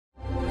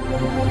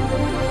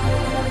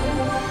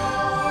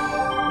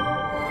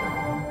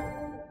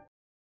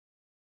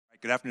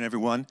Good afternoon,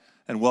 everyone,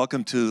 and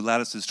welcome to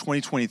Lattice's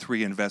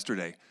 2023 Investor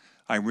Day.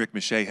 I'm Rick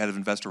Miche, Head of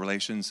Investor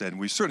Relations, and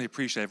we certainly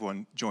appreciate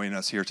everyone joining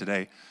us here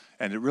today.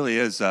 And it really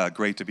is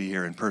great to be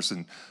here in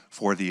person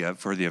for the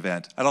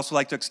event. I'd also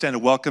like to extend a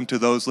welcome to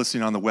those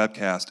listening on the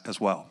webcast as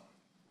well.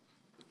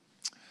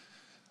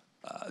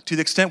 To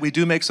the extent we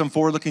do make some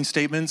forward-looking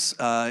statements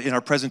in our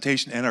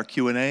presentation and our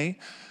Q&A,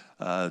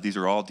 these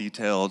are all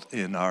detailed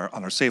on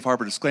our Safe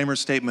Harbor disclaimer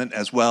statement,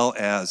 as well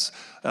as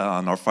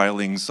on our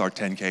filings, our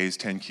 10Ks,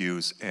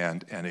 10Qs,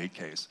 and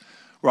 8Ks.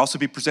 We'll also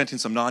be presenting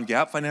some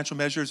non-GAAP financial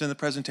measures in the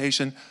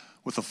presentation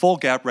with a full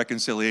GAAP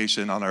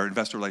reconciliation on our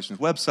Investor Relations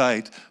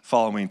website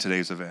following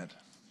today's event.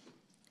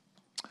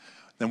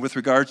 Then with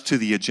regards to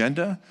the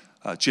agenda,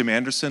 Jim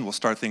Anderson will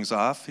start things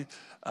off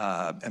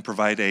and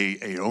provide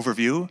an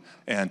overview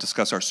and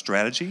discuss our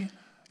strategy.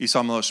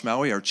 Isam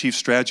Shmawi, our Chief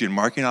Strategy and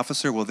Marketing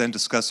Officer, will then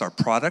discuss our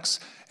products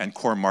and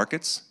core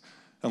markets.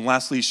 And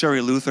lastly,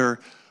 Sherry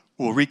Luther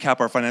will recap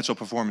our financial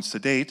performance to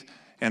date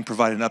and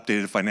provide an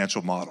updated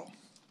financial model.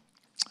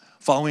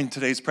 Following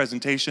today's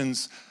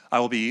presentations, I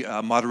will be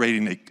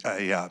moderating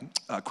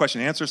a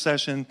question and answer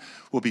session.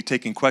 We'll be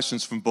taking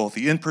questions from both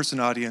the in-person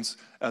audience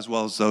as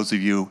well as those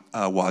of you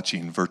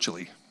watching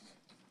virtually.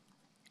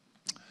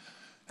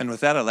 And with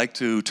that, I'd like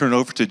to turn it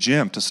over to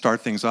Jim to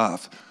start things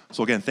off.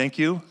 So again, thank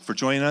you for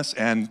joining us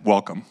and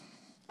welcome.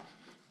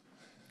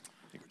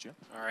 Jim.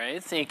 All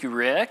right, thank you,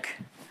 Rick.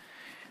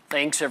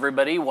 Thanks,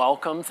 everybody.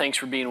 Welcome. Thanks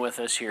for being with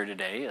us here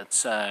today.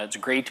 It's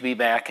great to be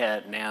back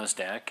at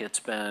NASDAQ.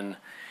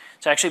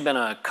 It's actually been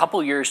a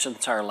couple years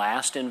since our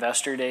last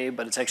Investor Day,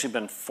 but it's actually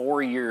been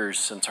 4 years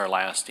since our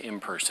last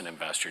in-person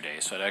Investor Day.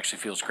 So it actually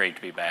feels great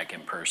to be back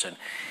in person.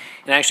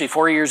 And actually,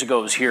 4 years ago,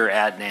 it was here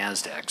at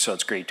NASDAQ, so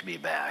it's great to be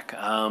back.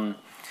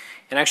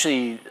 And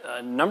actually,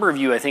 a number of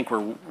you, I think,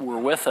 were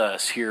with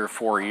us here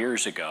 4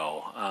 years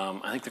ago.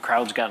 I think the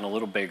crowd's gotten a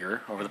little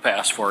bigger over the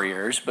past 4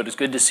 years, but it's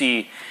good to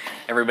see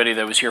everybody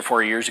that was here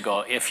 4 years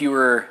ago. If you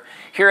were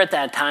here at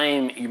that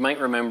time, you might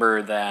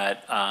remember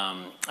that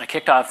I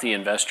kicked off the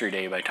Investor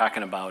Day by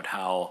talking about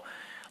how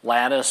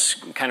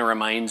Lattice kind of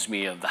reminds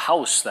me of the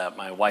house that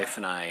my wife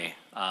and I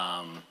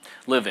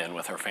live in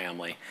with our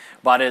family.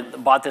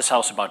 Bought this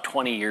house about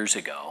 20 years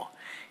ago.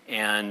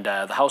 And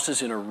the house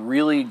is in a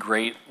really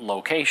great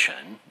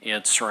location.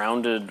 It's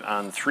surrounded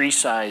on 3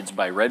 sides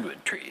by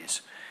redwood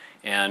trees.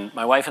 And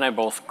my wife and I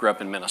both grew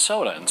up in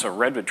Minnesota, and so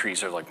redwood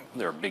trees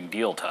they're a big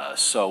deal to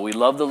us. So we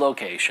love the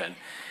location.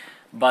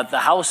 But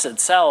the house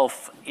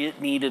itself,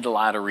 it needed a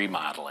lot of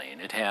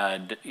remodeling. It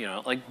had,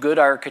 good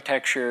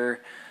architecture,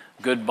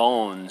 good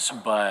bones,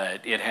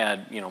 but it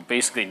had,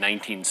 basically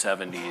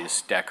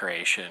 1970s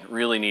decoration.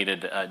 Really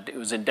needed, it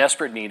was in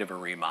desperate need of a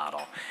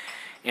remodel.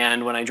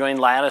 And when I joined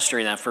Lattice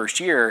during that first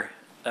year,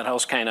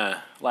 Lattice kind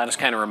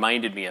of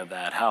reminded me of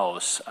that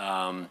house.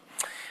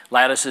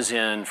 Lattice is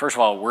first of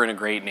all, we're in a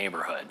great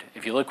neighborhood.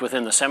 If you look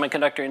within the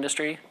semiconductor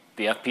industry,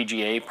 the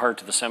FPGA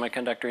part of the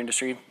semiconductor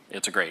industry,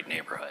 it's a great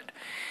neighborhood.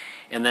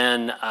 And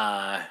then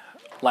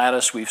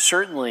Lattice, we've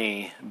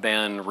certainly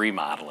been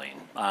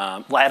remodeling.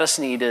 Lattice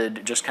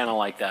needed, just kind of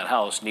like that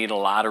house, needed a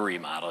lot of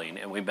remodeling.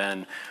 And we've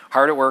been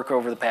hard at work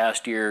over the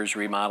past years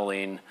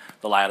remodeling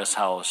the Lattice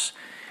house.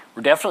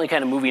 We're definitely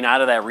kind of moving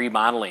out of that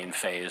remodeling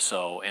phase,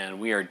 and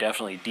we are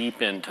definitely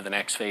deep into the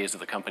next phase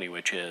of the company,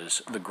 which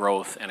is the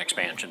growth and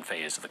expansion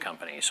phase of the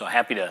company. So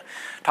happy to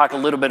talk a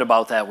little bit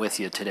about that with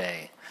you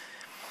today.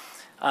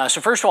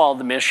 So first of all,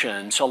 the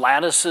mission. So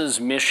Lattice's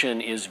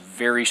mission is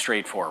very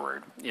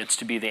straightforward. It's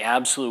to be the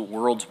absolute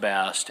world's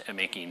best at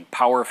making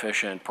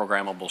power-efficient,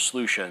 programmable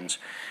solutions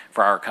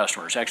for our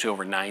customers, actually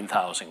over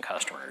 9,000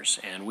 customers.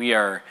 And we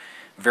are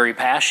very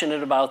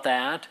passionate about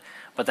that.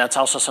 But that's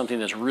also something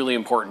that's really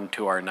important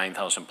to our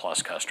 9,000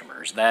 plus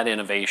customers. That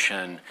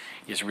innovation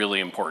is really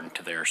important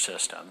to their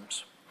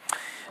systems.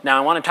 Now,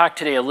 I want to talk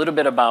today a little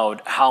bit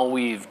about how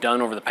we've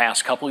done over the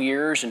past couple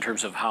years in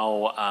terms of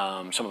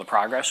how some of the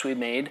progress we've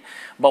made.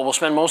 But we'll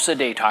spend most of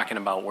the day talking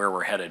about where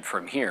we're headed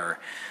from here.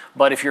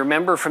 But if you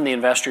remember from the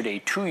Investor Day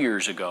 2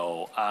 years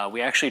ago,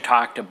 we actually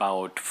talked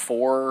about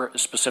 4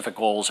 specific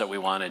goals that we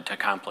wanted to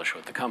accomplish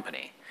with the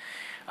company.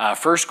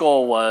 First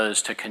goal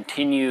was to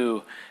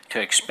continue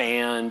to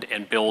expand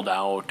and build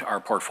out our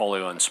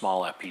portfolio in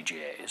small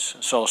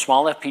FPGAs. So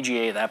small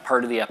FPGA, that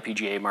part of the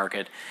FPGA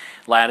market,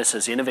 Lattice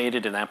has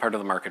innovated in that part of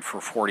the market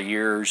for 40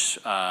 years.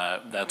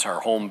 That's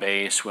our home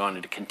base. We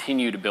wanted to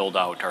continue to build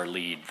out our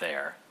lead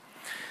there.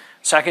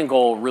 Second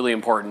goal, really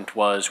important,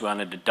 was we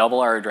wanted to double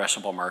our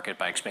addressable market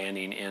by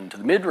expanding into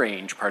the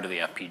mid-range part of the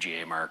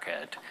FPGA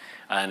market,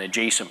 an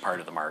adjacent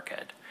part of the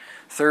market.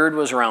 Third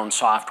was around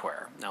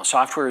software. Now,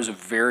 software is a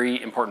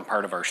very important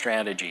part of our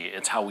strategy.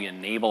 It's how we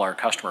enable our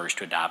customers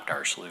to adopt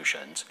our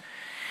solutions.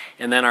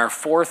 And then our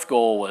fourth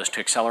goal was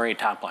to accelerate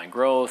top-line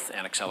growth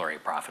and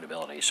accelerate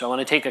profitability. So I want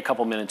to take a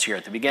couple minutes here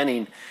at the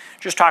beginning,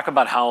 just talk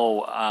about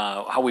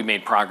how we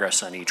made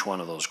progress on each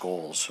one of those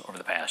goals over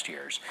the past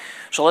years.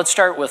 So let's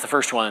start with the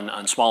first one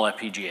on small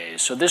FPGAs.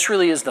 So this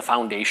really is the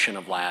foundation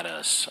of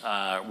Lattice.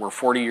 We're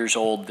 40 years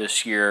old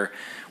this year.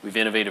 We've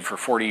innovated for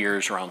 40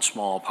 years around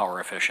small,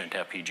 power-efficient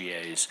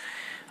FPGAs.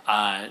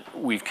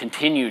 we've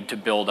continued to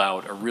build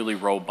out a really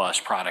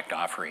robust product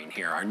offering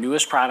here. Our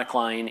newest product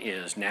line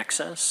is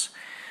Nexus.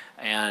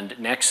 And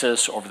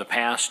Nexus, over the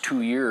past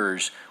 2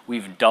 years,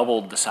 we've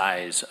doubled the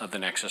size of the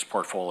Nexus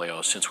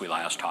portfolio since we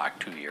last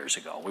talked 2 years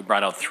ago. We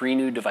brought out 3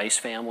 new device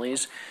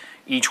families,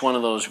 each one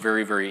of those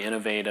very, very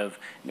innovative.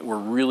 We're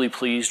really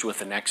pleased with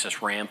the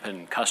Nexus ramp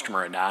and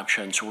customer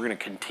adoption, so we're going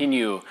to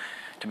continue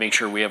to make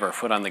sure we have our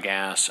foot on the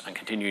gas on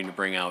continuing to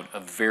bring out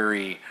a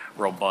very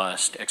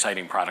robust,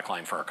 exciting product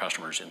line for our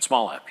customers in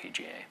small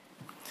FPGA.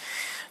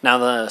 Now,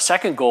 the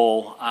second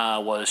goal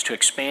was to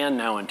expand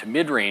now into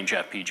mid-range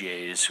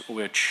FPGAs,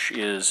 which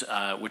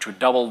would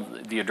double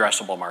the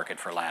addressable market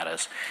for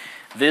Lattice.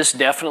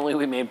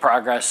 We made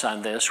progress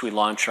on this. We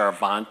launched our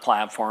Avant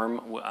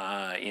platform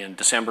in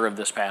December of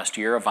this past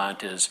year.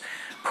 Avant is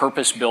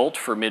purpose-built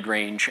for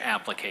mid-range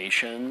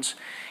applications.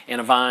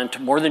 And Avant,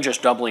 more than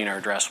just doubling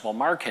our addressable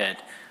market,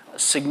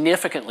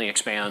 significantly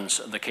expands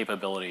the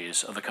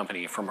capabilities of the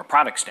company from a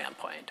product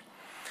standpoint.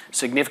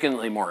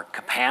 Significantly more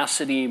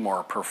capacity,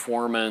 more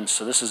performance.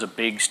 So this is a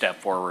big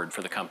step forward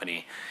for the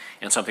company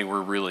and something we're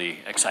really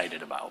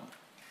excited about.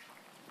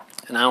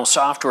 Now,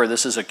 software,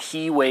 this is a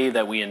key way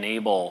that we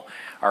enable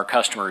our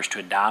customers to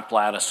adopt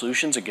Lattice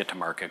solutions and get to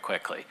market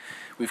quickly.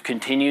 We've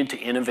continued to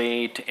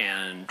innovate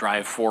and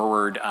drive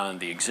forward on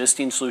the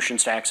existing solution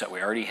stacks that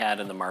we already had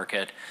in the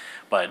market.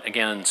 But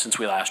again, since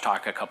we last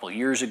talked a couple of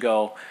years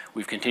ago,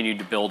 we've continued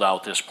to build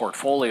out this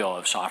portfolio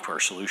of software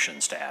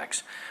solution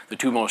stacks. The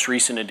 2 most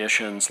recent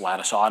additions,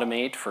 Lattice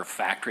Automate for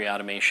factory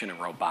automation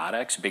and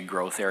robotics, big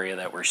growth area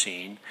that we're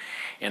seeing,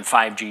 and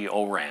 5G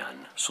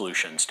O-RAN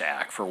solution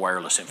stack for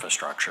wireless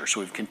infrastructure. So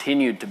we've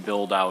continued to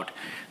build out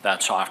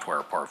that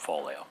software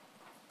portfolio.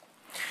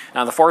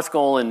 Now, the fourth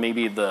goal, and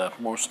maybe the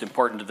most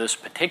important to this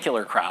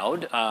particular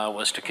crowd,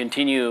 was to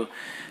continue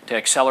to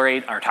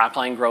accelerate our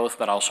top-line growth,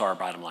 but also our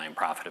bottom-line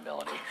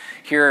profitability.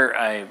 Here,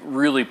 I'm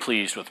really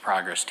pleased with the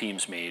progress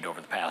teams made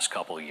over the past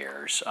couple of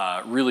years.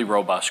 Really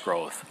robust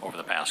growth over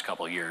the past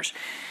couple of years.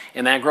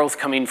 And that growth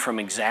coming from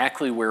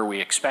exactly where we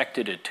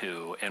expected it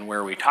to and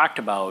where we talked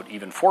about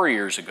even 4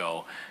 years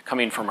ago,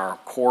 coming from our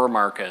core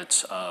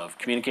markets of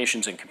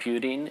communications and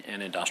computing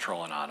and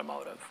industrial and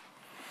automotive.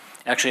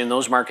 Actually, in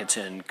those markets,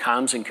 in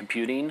comms and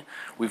computing,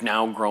 we've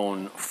now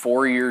grown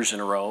 4 years in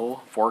a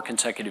row, 4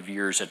 consecutive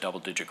years at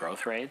double-digit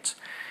growth rates.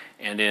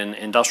 And in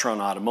industrial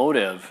and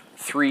automotive,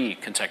 3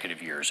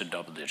 consecutive years at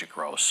double-digit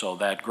growth. So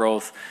that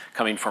growth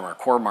coming from our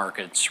core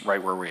markets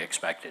right where we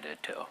expected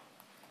it to.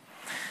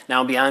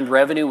 Now, beyond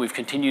revenue, we've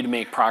continued to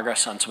make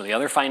progress on some of the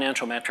other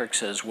financial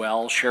metrics as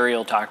well. Sherry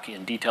will talk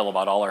in detail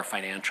about all our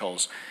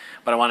financials,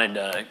 but I wanted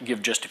to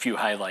give just a few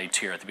highlights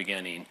here at the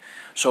beginning.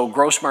 So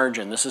gross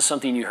margin, this is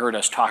something you heard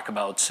us talk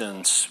about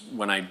since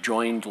when I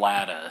joined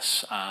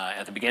Lattice.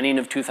 At the beginning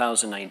of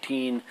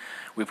 2019,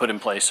 we put in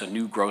place a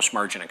new gross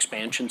margin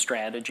expansion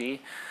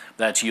strategy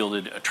that's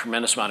yielded a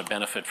tremendous amount of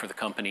benefit for the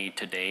company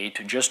today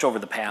to just over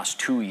the past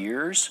 2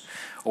 years,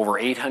 over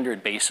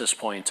 800 basis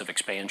points of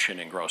expansion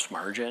in gross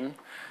margin,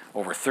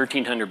 over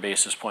 1,300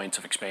 basis points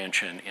of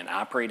expansion in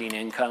operating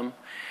income.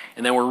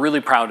 And then we're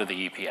really proud of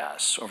the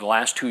EPS. Over the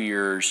last 2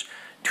 years,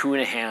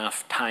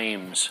 2.5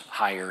 times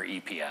higher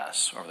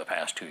EPS over the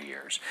past 2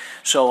 years.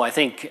 So I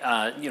think,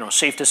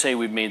 safe to say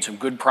we've made some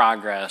good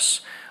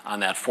progress on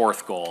that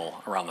fourth goal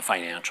around the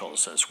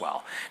financials as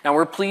well. Now,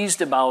 we're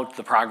pleased about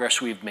the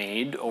progress we've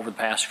made over the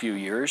past few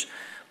years,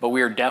 but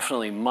we are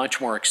definitely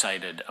much more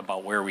excited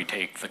about where we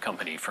take the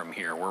company from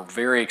here. We're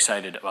very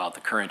excited about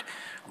the current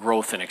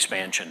growth and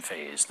expansion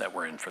phase that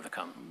we're in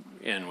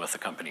with the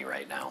company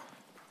right now.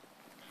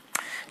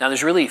 Now,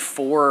 there's really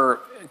 4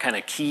 kind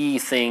of key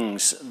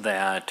things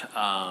that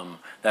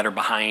are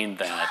behind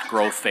that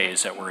growth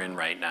phase that we're in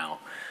right now.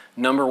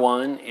 Number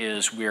 1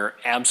 is we're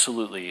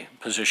absolutely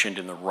positioned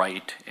in the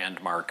right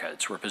end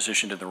markets. We're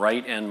positioned in the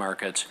right end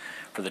markets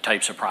for the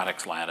types of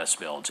products Lattice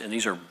builds. And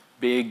these are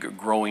big,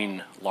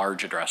 growing,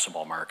 large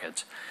addressable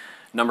markets.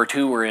 Number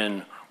 2, we're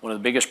in one of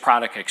the biggest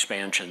product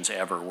expansions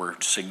ever. We're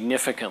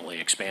significantly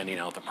expanding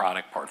out the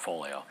product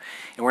portfolio.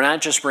 And we're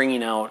not just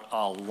bringing out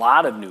a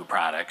lot of new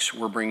products,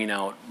 we're bringing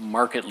out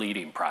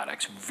market-leading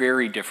products,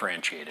 very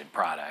differentiated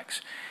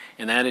products.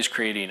 And that is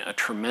creating a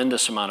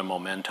tremendous amount of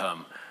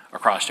momentum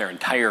across our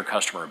entire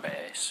customer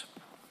base.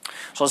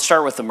 So let's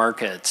start with the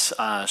markets.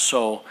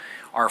 So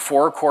our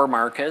 4 core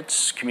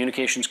markets,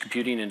 communications,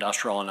 computing,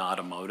 industrial, and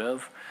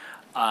automotive.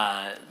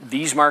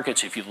 These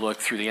markets, if you look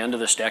through the end of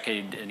this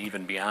decade and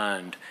even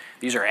beyond,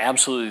 these are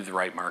absolutely the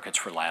right markets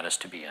for Lattice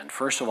to be in.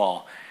 First of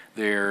all,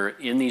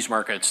 in these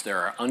markets, there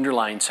are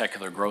underlying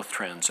secular growth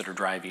trends that are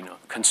driving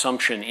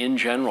consumption in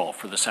general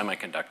for the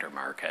semiconductor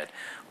market,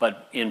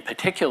 but in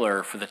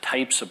particular for the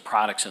types of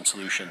products and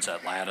solutions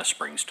that Lattice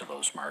brings to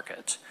those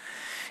markets.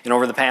 And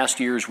over the past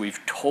years, we've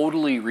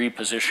totally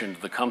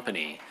repositioned the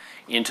company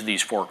into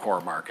these 4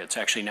 core markets.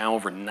 Actually, now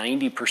over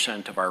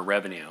 90% of our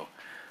revenue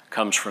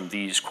comes from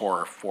these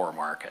core 4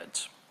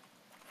 markets.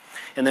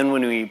 And then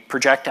when we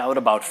project out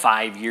about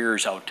 5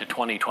 years out to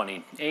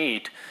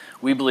 2028,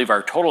 we believe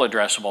our total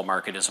addressable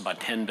market is about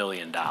 $10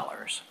 billion.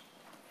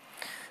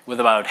 with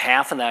about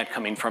half of that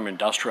coming from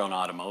industrial and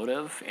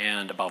automotive,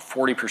 and about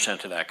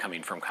 40% of that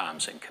coming from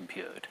comms and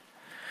compute.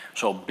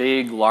 So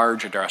big,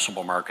 large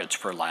addressable markets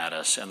for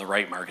Lattice, and the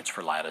right markets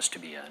for Lattice to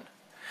be in.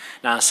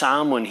 Now,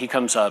 Sam, when he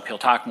comes up, he'll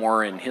talk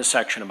more in his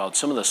section about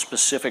some of the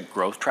specific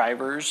growth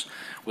drivers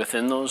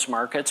within those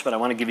markets, but I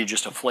want to give you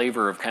just a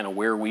flavor of kind of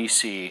where we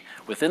see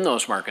within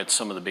those markets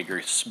some of the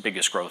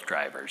biggest growth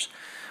drivers.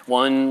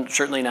 One,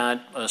 certainly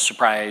not a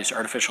surprise,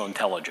 artificial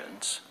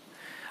intelligence.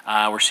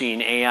 We're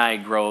seeing AI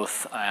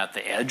growth at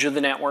the edge of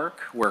the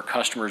network, where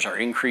customers are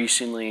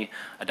increasingly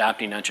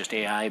adopting not just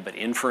AI, but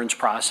inference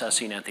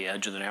processing at the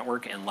edge of the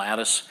network, and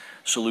Lattice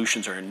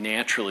solutions are a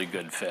naturally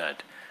good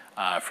fit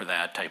for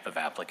that type of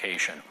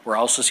application. We're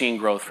also seeing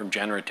growth from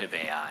generative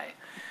AI.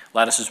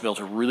 Lattice has built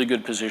a really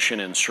good position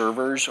in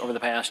servers over the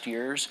past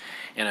years,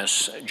 and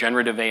as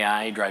generative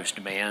AI drives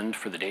demand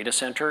for the data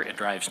center, it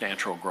drives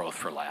natural growth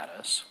for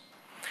Lattice.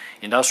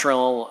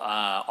 Industrial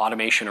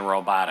automation and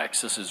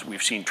robotics.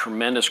 We've seen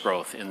tremendous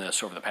growth in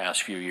this over the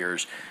past few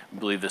years. We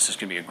believe this is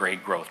going to be a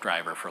great growth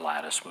driver for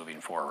Lattice moving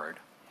forward.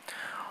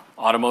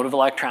 Automotive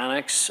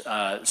electronics,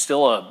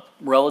 still a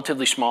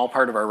relatively small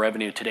part of our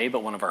revenue today,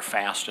 but one of our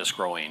fastest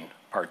growing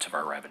parts of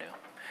our revenue.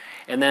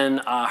 And then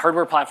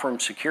hardware platform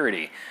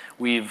security.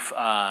 We've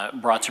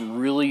brought some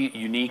really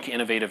unique,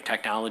 innovative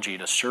technology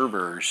to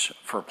servers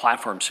for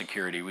platform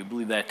security. We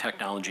believe that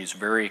technology is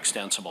very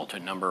extensible to a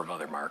number of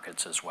other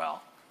markets as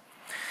well.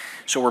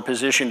 So we're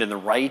positioned in the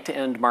right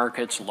end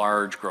markets,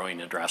 large, growing,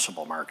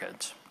 addressable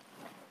markets.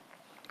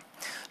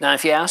 Now,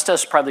 if you asked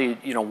us probably,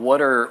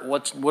 what are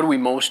we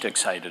most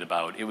excited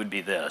about, it would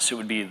be this. It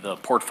would be the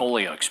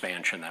portfolio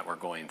expansion that we're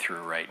going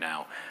through right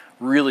now.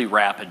 Really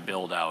rapid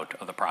build out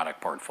of the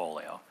product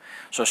portfolio.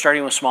 So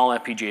starting with small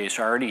FPGAs,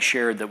 so I already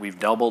shared that we've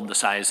doubled the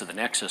size of the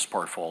Nexus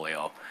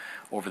portfolio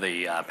over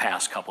the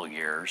past couple of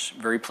years.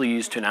 Very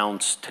pleased to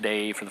announce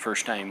today, for the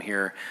first time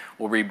here,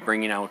 we'll be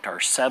bringing out our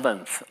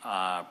 7th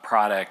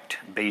product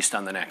based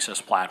on the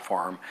Nexus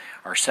platform,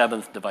 our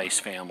 7th device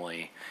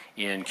family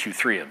in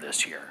Q3 of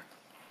this year.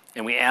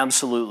 And we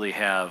absolutely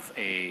have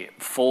a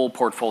full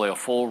portfolio,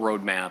 full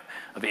roadmap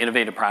of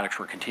innovative products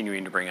we're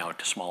continuing to bring out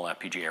to small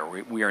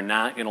FPGA. We are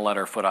not going to let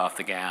our foot off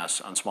the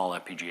gas on small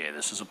FPGA.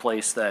 This is a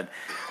place that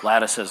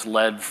Lattice has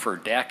led for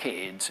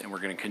decades, and we're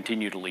going to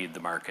continue to lead the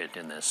market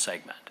in this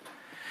segment.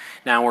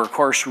 Now, we're, of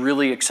course,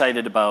 really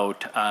excited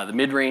about the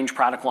mid-range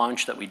product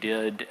launch that we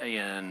did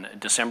in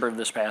December of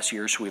this past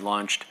year. So we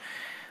launched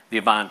the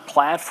Avant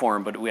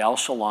platform, but we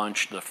also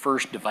launched the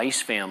first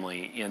device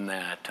family in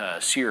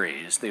that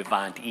series, the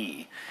Avant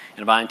E.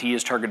 And Avant E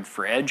is targeted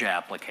for edge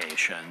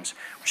applications.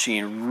 We're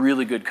seeing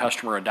really good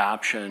customer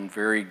adoption,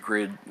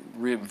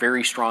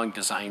 very strong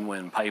design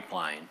win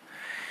pipeline.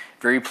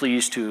 Very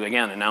pleased to,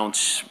 again,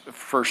 announce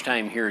first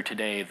time here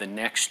today the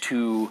next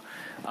two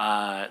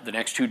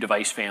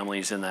device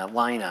families in that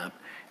lineup,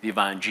 the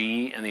Avant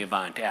G and the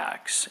Avant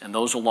X. And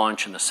those will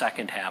launch in the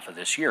second half of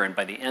this year. And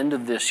by the end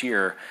of this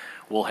year,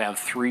 we'll have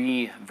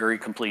 3 very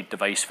complete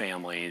device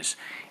families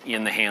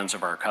in the hands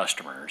of our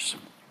customers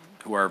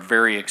who are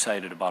very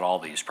excited about all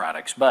these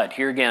products. But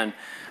here again,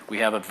 we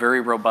have a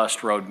very robust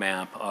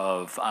roadmap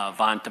of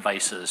Avant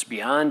devices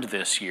beyond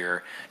this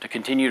year to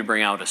continue to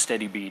bring out a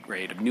steady beat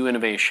rate of new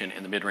innovation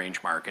in the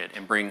mid-range market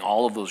and bring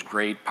all of those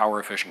great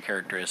power-efficient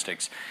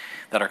characteristics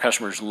that our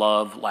customers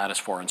love Lattice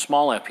for in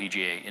small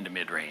FPGA into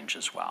mid-range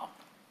as well.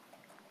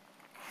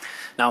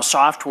 Now,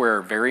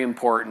 software, very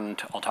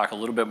important. I'll talk a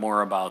little bit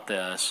more about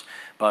this,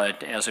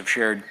 but as I've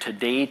shared to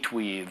date,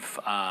 we've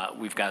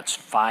got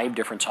 5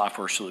 different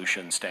software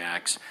solution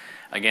stacks.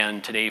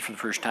 Again, today for the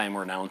first time,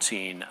 we're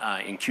announcing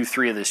in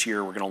Q3 of this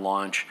year, we're going to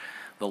launch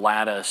the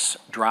Lattice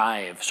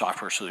Drive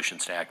software solution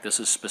stack. This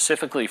is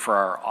specifically for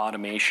our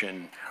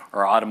automation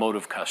or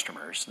automotive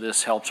customers.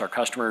 This helps our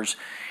customers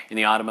in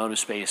the automotive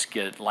space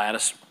get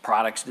Lattice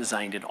products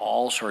designed in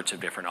all sorts of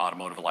different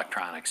automotive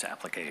electronics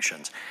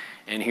applications.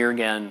 And here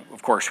again,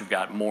 of course, we've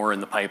got more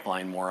in the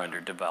pipeline, more under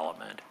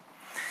development.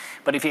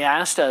 But if you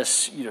asked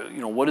us,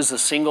 what is the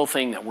single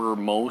thing that we're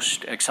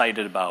most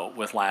excited about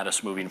with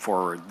Lattice moving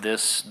forward,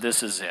 this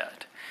is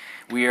it.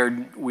 We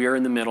are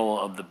in the middle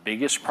of the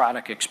biggest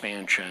product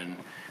expansion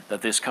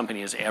that this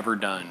company has ever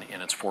done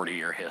in its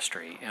 40-year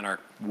history. And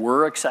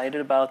we're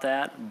excited about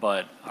that,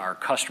 but our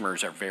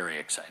customers are very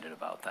excited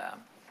about that.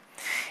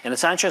 And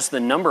it's not just the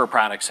number of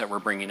products that we're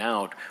bringing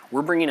out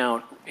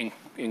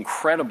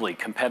incredibly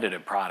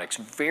competitive products,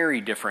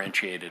 very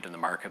differentiated in the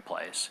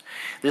marketplace.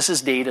 This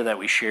is data that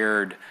we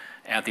shared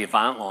at the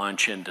Avant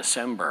launch in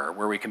December,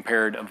 where we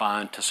compared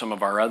Avant to some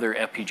of our other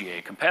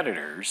FPGA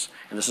competitors,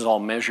 and this is all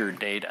measured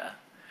data.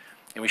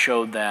 And we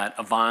showed that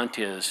Avant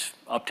is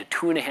up to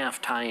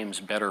 2.5 times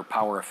better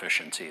power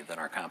efficiency than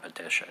our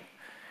competition.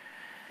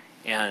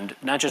 And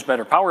not just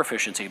better power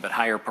efficiency, but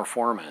higher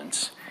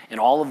performance. And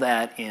all of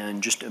that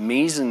in just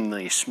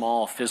amazingly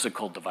small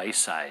physical device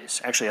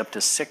size, actually up to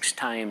 6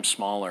 times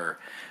smaller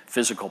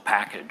physical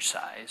package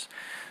size.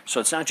 So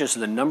it's not just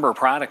the number of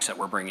products that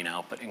we're bringing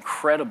out, but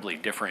incredibly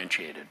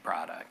differentiated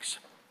products.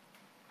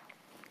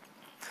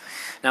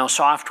 Now,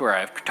 software,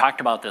 I've talked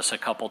about this a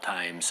couple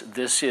times.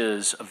 This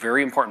is a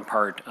very important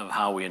part of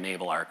how we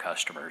enable our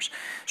customers.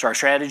 So our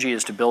strategy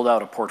is to build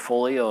out a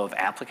portfolio of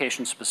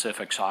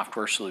application-specific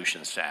software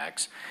solution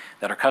stacks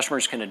that our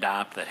customers can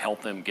adopt that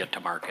help them get to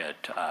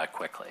market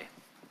quickly.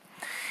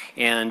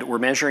 And we're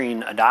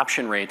measuring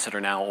adoption rates that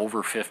are now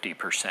over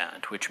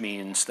 50%, which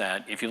means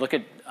that if you look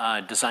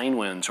at design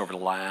wins over the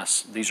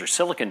last, these are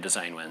silicon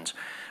design wins,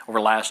 over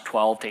the last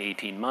 12 to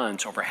 18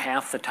 months, over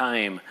half the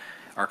time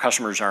our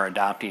customers are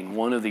adopting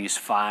one of these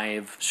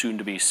 5, soon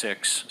to be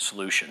 6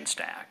 solution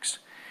stacks.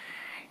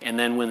 And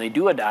then when they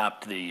do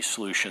adopt the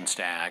solution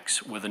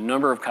stacks, with a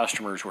number of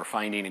customers, we're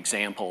finding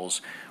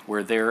examples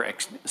where they're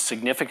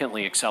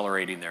significantly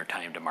accelerating their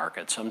time to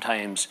market,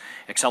 sometimes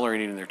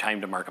accelerating their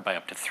time to market by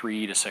up to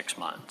 3 to 6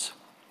 months.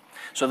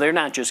 So they're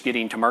not just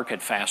getting to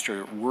market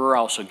faster, we're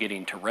also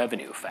getting to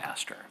revenue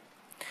faster.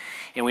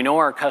 And we know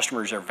our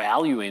customers are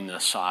valuing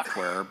this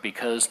software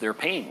because they're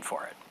paying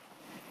for it.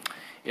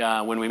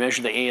 When we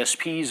measure the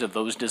ASPs of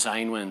those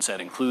design wins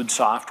that include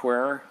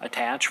software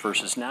attached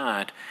versus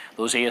not,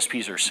 those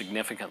ASPs are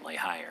significantly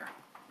higher.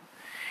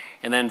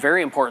 And then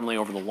very importantly,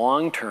 over the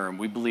long term,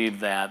 we believe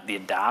that the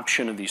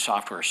adoption of these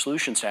software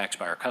solution stacks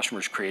by our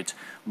customers creates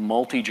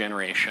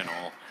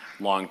multi-generational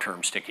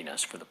long-term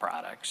stickiness for the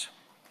products.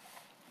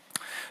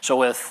 So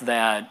with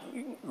that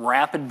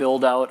rapid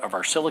build out of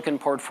our silicon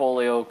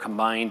portfolio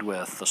combined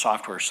with the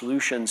software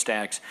solution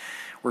stacks,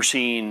 we're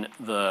seeing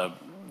the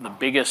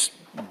biggest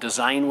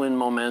design win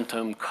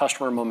momentum,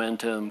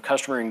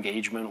 customer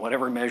engagement,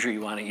 whatever measure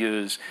you want to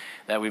use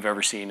that we've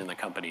ever seen in the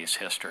company's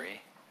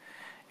history.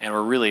 And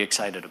we're really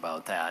excited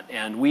about that.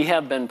 And we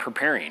have been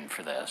preparing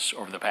for this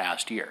over the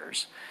past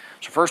years.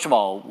 So first of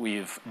all,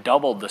 we've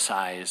doubled the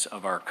size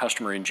of our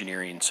customer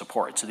engineering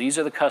support. So these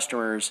are the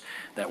customers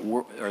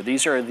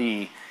these are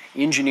the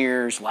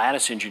engineers,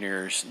 Lattice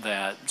engineers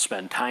that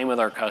spend time with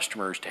our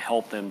customers to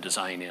help them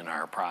design in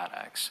our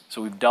products.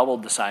 So we've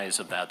doubled the size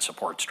of that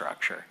support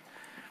structure.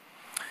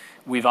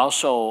 We've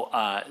also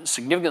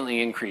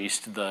significantly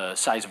increased the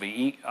size of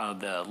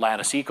the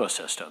Lattice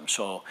ecosystem.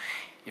 So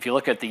if you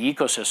look at the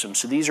ecosystem,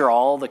 so these are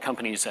all the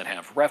companies that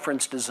have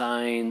reference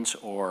designs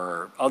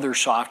or other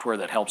software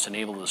that helps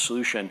enable the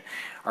solution.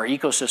 Our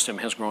ecosystem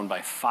has grown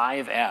by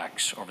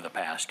 5x over the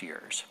past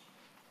years.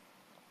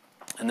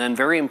 And then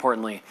very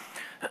importantly,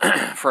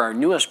 for our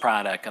newest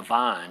product,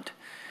 Avant,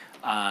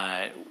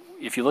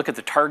 if you look at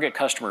the target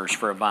customers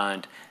for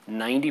Avant,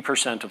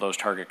 90% of those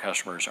target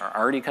customers are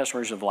already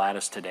customers of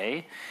Lattice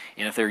today.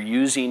 And if they're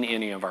using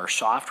any of our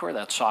software,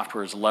 that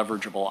software is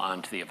leverageable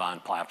onto the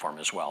Avant platform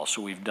as well.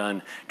 So we've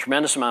done a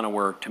tremendous amount of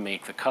work to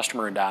make the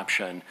customer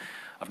adoption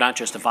of not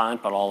just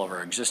Avant, but all of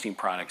our existing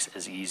products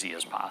as easy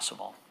as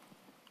possible.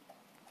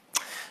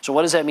 So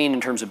what does that mean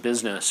in terms of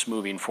business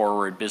moving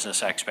forward,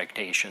 business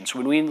expectations?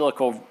 When we look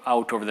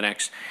out over the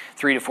next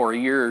 3 to 4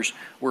 years,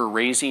 we're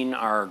raising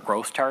our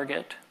growth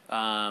target.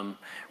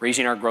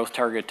 Raising our growth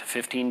target to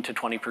 15 to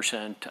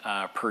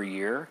 20% per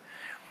year.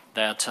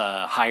 That's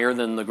higher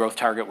than the growth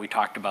target we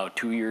talked about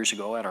 2 years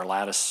ago at our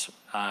last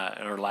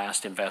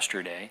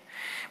Investor Day.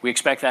 We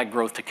expect that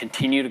growth to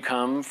continue to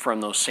come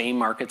from those same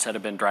markets that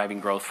have been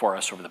driving growth for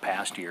us over the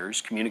past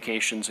years: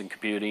 communications and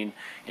computing,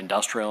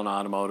 industrial and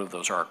automotive.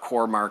 Those are our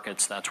core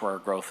markets. That's where our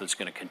growth is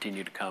going to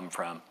continue to come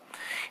from.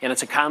 And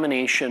it's a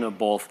combination of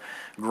both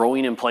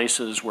growing in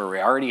places where we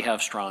already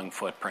have strong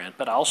footprint,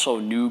 but also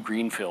new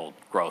greenfield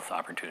growth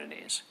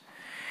opportunities.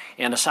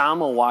 And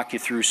Assam will walk you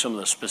through some of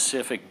the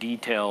specific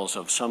details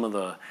of some of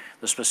the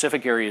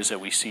specific areas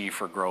that we see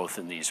for growth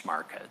in these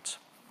markets.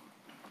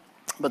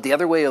 But the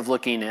other way of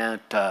looking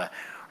at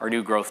our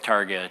new growth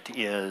target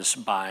is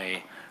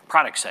by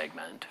product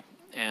segment.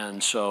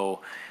 And so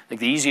I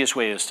think the easiest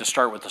way is to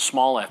start with the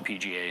small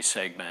FPGA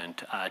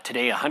segment.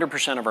 Today,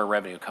 100% of our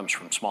revenue comes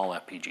from small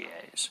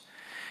FPGAs.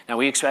 Now,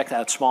 we expect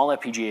that small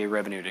FPGA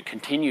revenue to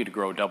continue to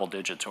grow double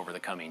digits over the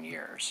coming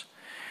years.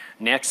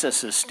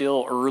 Nexus is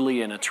still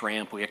early in its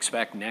ramp. We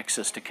expect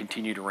Nexus to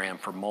continue to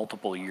ramp for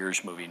multiple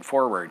years moving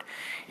forward.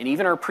 And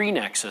even our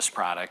pre-Nexus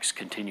products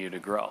continue to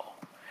grow.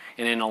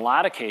 And in a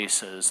lot of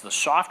cases, the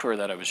software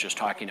that I was just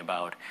talking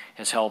about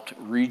has helped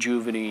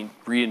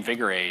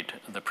reinvigorate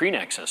the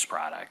pre-Nexus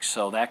products.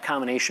 So that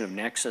combination of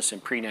Nexus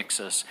and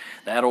pre-Nexus,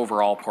 that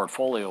overall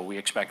portfolio, we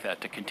expect that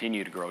to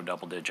continue to grow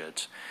double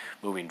digits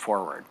moving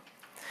forward.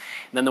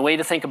 And then the way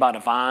to think about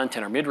Avant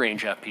and our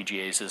mid-range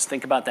FPGAs is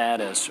think about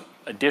that as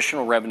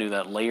additional revenue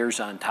that layers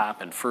on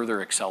top and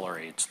further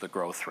accelerates the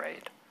growth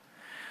rate.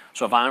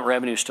 So Avant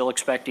revenue, still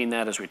expecting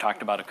that, as we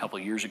talked about a couple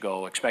of years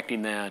ago,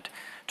 expecting that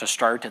to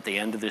start at the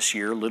end of this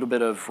year, a little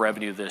bit of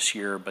revenue this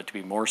year, but to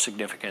be more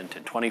significant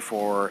in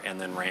 24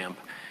 and then ramp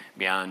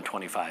beyond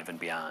 25 and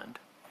beyond.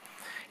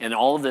 And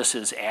all of this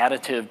is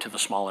additive to the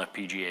small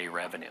FPGA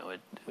revenue.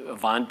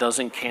 Avant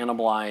doesn't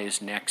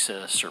cannibalize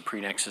Nexus or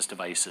pre-Nexus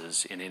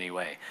devices in any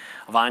way.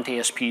 Avant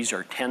ASPs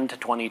are 10 to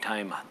 20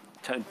 times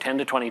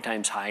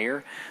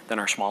higher than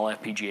our small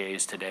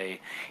FPGAs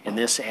today, and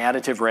this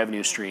additive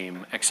revenue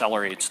stream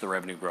accelerates the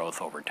revenue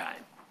growth over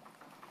time.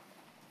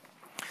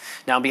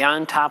 Now,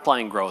 beyond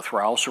top-line growth,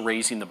 we're also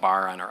raising the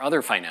bar on our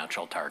other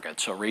financial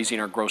targets, so raising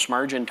our gross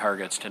margin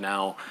targets to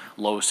now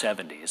low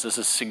 70s. This is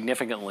a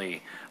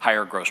significantly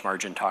higher gross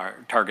margin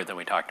target than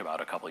we talked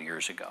about a couple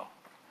years ago.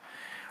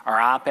 Our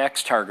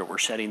OpEx target, we're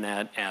setting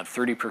that at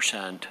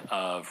 30%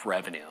 of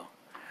revenue.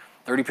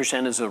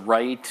 30% is the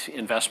right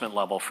investment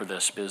level for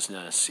this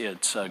business.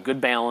 It's a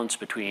good balance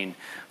between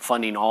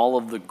funding all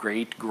of the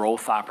great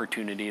growth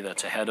opportunity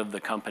that's ahead of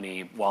the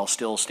company while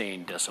still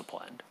staying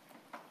disciplined.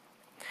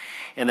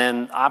 And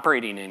then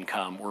operating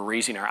income, we're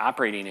raising our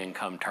operating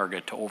income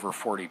target to over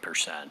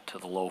 40%, to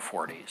the low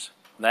 40s.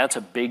 That's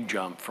a big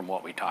jump from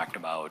what we talked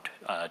about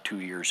 2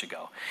 years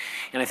ago.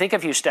 And I think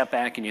if you step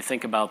back and you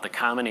think about the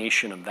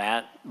combination of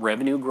that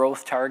revenue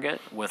growth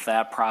target with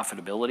that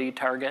profitability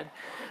target,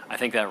 I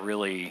think that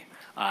really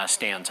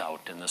stands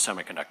out in the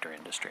semiconductor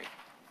industry.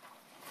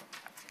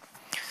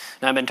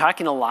 Now, I've been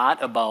talking a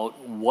lot about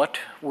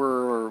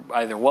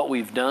either what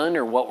we've done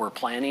or what we're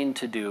planning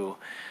to do,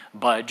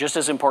 but just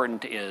as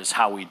important is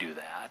how we do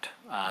that.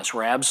 So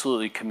we're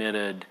absolutely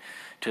committed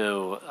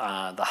to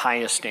the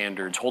highest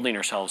standards, holding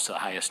ourselves to the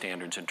highest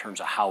standards in terms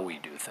of how we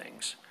do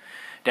things.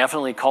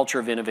 Definitely culture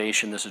of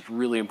innovation. This is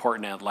really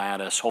important at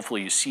Lattice.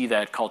 Hopefully you see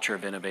that culture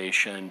of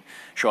innovation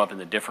show up in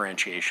the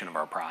differentiation of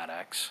our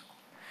products.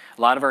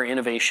 A lot of our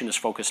innovation is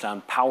focused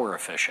on power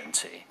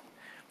efficiency.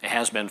 It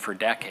has been for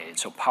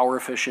decades. So power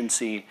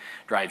efficiency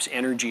drives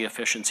energy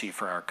efficiency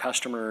for our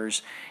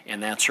customers,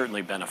 and that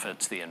certainly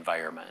benefits the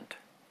environment.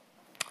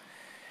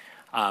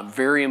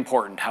 Very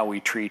important how we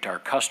treat our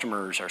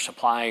customers, our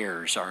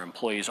suppliers, our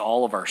employees,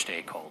 all of our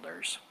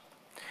stakeholders.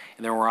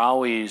 And then we're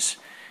always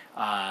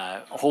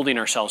holding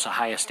ourselves to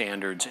highest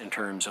standards in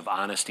terms of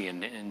honesty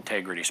and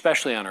integrity,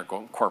 especially on our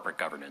corporate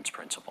governance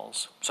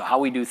principles. So how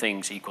we do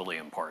things equally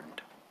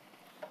important.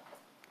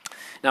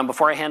 Now,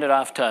 before I hand it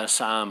off to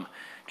Sam,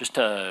 just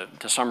to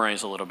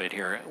summarize a little bit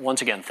here,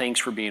 once again, thanks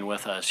for being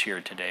with us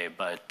here today.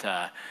 But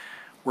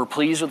we're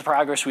pleased with the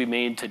progress we've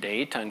made to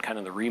date on kind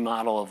of the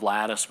remodel of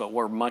Lattice, but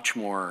we're much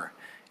more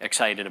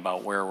excited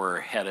about where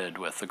we're headed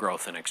with the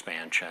growth and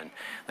expansion.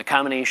 The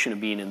combination of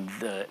being in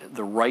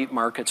the right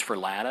markets for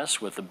Lattice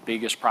with the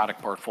biggest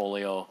product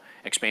portfolio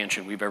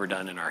expansion we've ever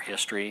done in our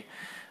history,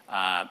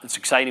 it's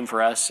exciting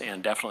for us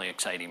and definitely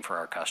exciting for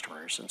our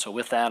customers. And so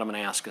with that, I'm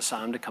going to ask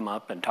Sam to come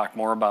up and talk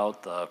more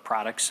about the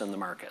products and the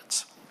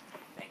markets.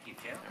 Thank you,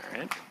 Jim. All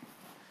right.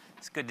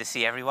 It's good to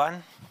see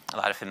everyone. A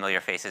lot of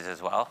familiar faces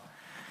as well.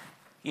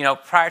 You know,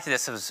 prior to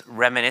this, I was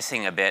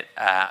reminiscing a bit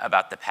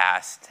about the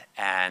past,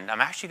 and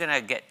I'm actually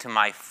going to get to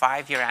my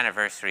 5-year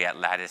anniversary at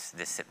Lattice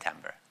this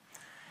September.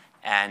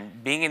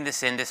 And being in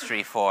this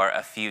industry for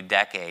a few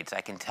decades,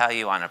 I can tell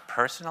you on a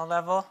personal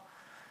level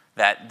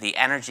that the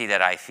energy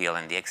that I feel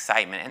and the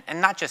excitement,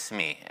 and not just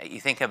me, you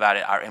think about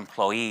it, our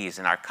employees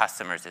and our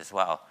customers as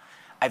well.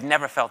 I've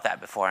never felt that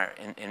before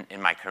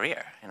in my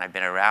career, and I've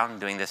been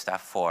around doing this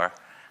stuff for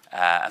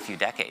a few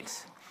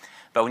decades.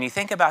 But when you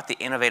think about the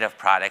innovative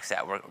products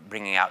that we're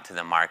bringing out to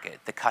the market,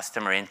 the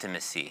customer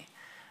intimacy,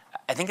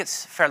 I think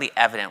it's fairly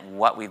evident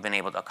what we've been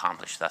able to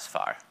accomplish thus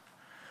far.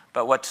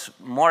 But what's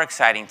more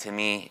exciting to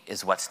me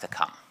is what's to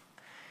come.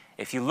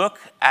 If you look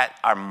at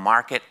our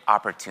market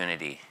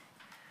opportunity,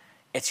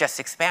 it's just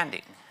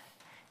expanding.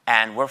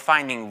 And we're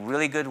finding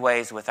really good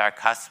ways with our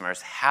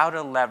customers how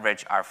to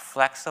leverage our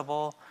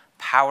flexible,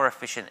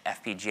 power-efficient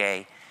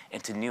FPGA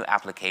into new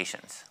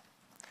applications.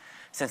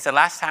 Since the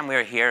last time we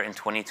were here in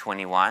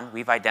 2021,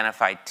 we've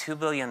identified $2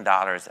 billion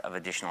of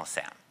additional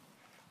SAM.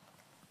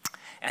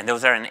 And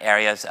those are in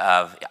areas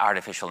of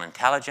artificial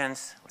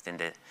intelligence, within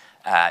the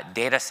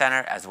data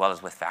center, as well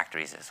as with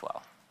factories as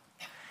well.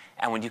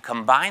 And when you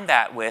combine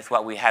that with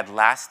what we had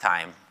last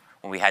time,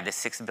 when we had the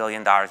 $6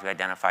 billion we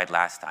identified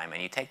last time,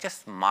 and you take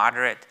just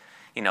moderate,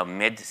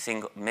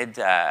 mid-single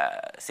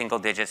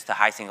digits to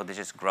high single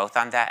digits growth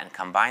on that and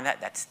combine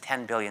that, that's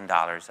 $10 billion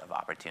of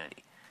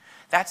opportunity.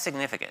 That's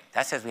significant.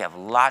 That says we have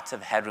lots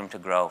of headroom to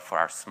grow for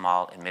our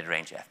small and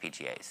mid-range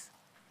FPGAs.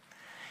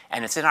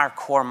 And it's in our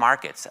core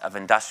markets of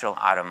industrial,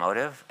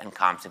 automotive, and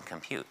comms and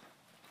compute.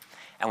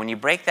 And when you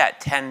break that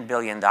 $10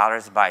 billion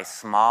by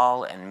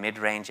small and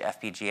mid-range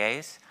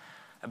FPGAs,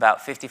 about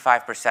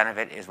 55% of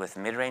it is with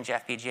mid-range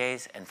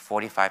FPGAs, and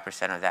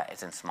 45% of that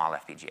is in small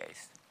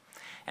FPGAs.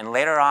 And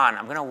later on,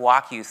 I'm going to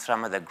walk you through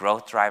some of the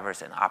growth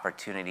drivers and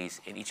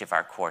opportunities in each of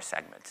our core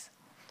segments.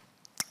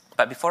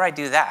 But before I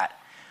do that,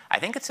 I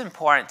think it's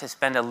important to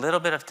spend a little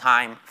bit of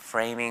time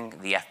framing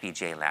the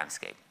FPGA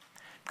landscape,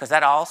 because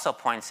that also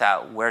points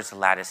out where's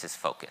Lattice's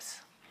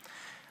focus.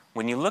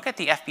 When you look at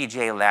the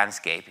FPGA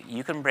landscape,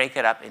 you can break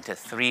it up into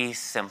 3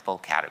 simple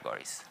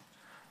categories.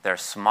 There are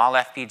small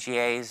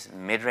FPGAs,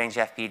 mid-range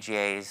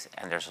FPGAs,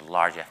 and there's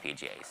large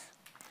FPGAs.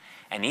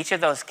 And each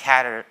of those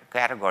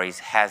categories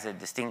has a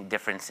distinct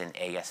difference in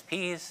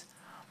ASPs,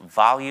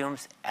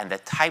 volumes, and the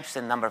types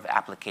and number of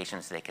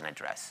applications they can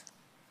address.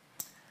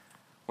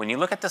 When you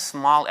look at the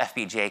small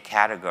FPGA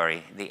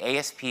category, the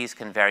ASPs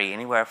can vary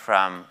anywhere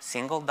from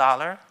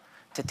 $1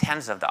 to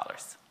tens of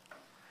dollars.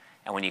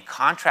 And when you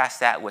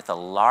contrast that with a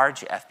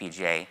large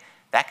FPGA,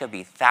 that could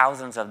be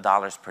thousands of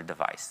dollars per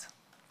device.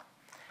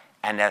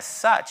 And as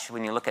such,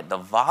 when you look at the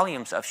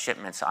volumes of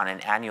shipments on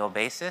an annual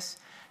basis,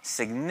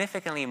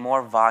 significantly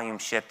more volume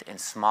shipped in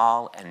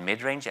small and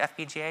mid-range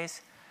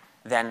FPGAs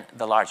than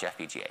the large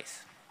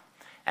FPGAs.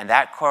 And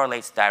that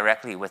correlates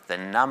directly with the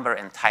number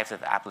and types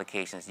of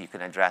applications you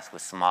can address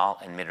with small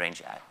and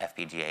mid-range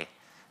FPGA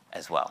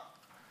as well.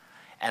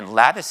 And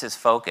Lattice's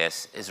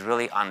focus is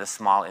really on the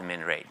small and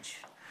mid-range.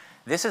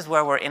 This is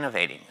where we're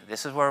innovating.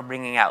 This is where we're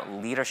bringing out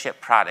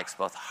leadership products,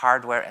 both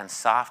hardware and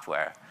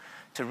software,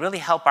 to really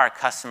help our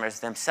customers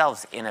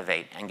themselves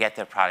innovate and get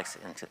their products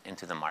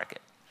into the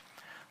market.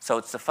 So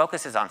the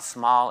focus is on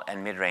small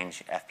and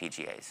mid-range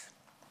FPGAs.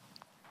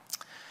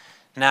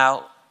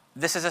 Now,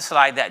 this is a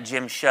slide that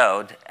Jim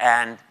showed,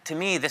 and to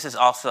me, this is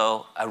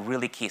also a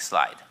really key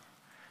slide.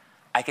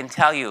 I can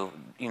tell you,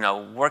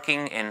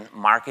 working in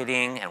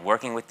marketing and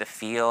working with the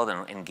field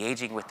and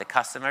engaging with the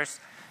customers,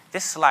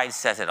 this slide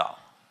says it all.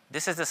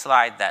 This is the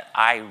slide that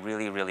I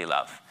really, really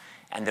love.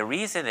 And the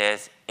reason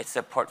is, it's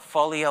a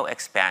portfolio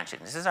expansion.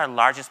 This is our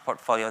largest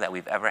portfolio that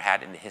we've ever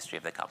had in the history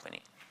of the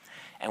company.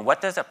 And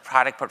what does a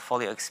product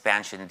portfolio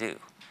expansion do?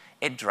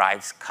 It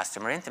drives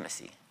customer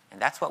intimacy,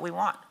 and that's what we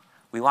want.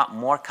 We want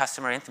more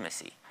customer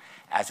intimacy.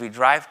 As we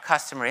drive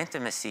customer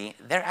intimacy,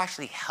 they're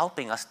actually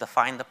helping us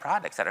define the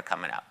products that are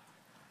coming out.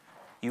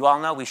 You all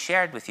know we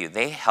shared with you,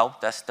 they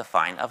helped us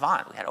define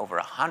Avant. We had over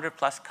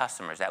 100+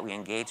 customers that we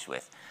engaged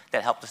with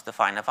that helped us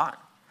define Avant.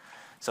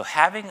 So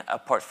having a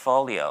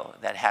portfolio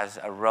that has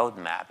a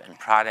roadmap and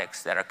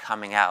products that are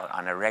coming out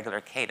on a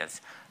regular cadence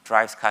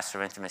drives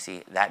customer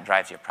intimacy, that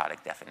drives your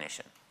product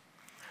definition.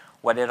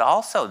 What it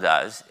also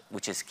does,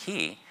 which is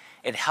key,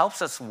 it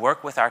helps us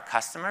work with our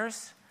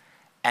customers,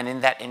 and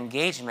in that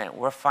engagement,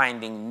 we're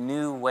finding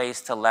new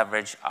ways to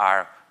leverage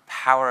our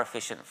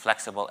power-efficient,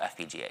 flexible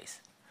FPGAs.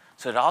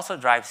 So it also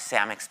drives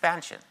SAM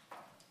expansion.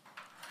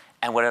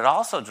 And what it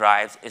also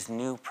drives is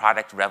new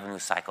product revenue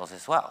cycles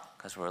as well,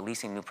 because we're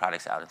releasing new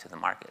products out into the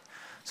market.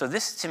 So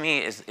this, to me,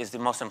 is the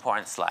most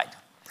important slide.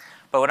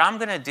 But what I'm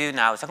going to do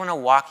now is I'm going to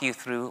walk you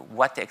through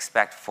what to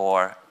expect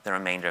for the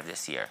remainder of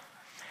this year.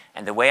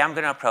 And the way I'm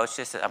going to approach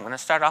this is I'm going to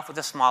start off with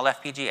a small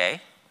FPGA,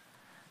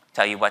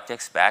 tell you what to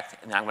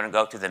expect, and then I'm going to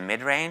go to the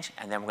mid-range,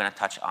 and then we're going to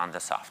touch on the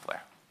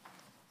software.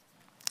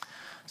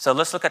 So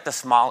let's look at the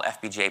small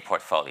FPGA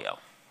portfolio.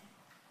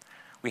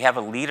 We have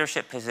a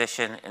leadership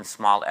position in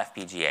small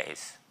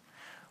FPGAs.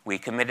 We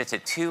committed to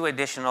 2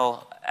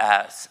 additional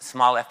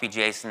small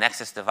FPGAs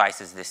Nexus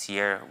devices this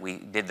year. We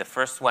did the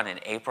first one in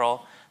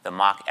April, the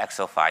Mach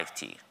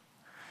X05T.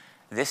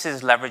 This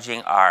is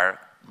leveraging our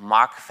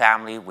Mach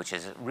family, which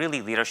is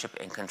really leadership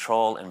in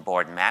control and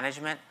board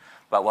management.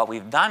 But what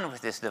we've done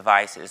with this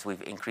device is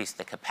we've increased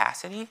the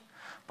capacity,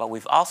 but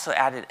we've also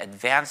added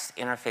advanced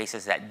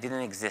interfaces that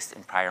didn't exist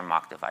in prior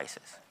Mach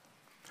devices.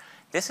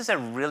 This is a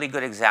really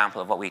good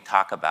example of what we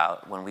talk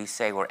about when we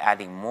say we're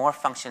adding more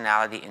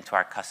functionality into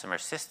our customer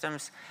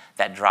systems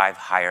that drive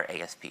higher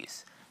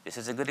ASPs. This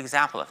is a good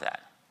example of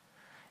that.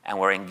 And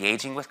we're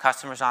engaging with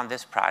customers on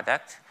this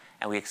product,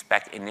 and we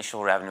expect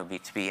initial revenue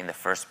to be in the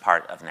first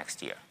part of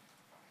next year.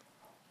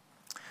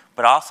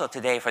 But also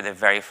today, for the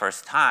very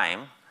first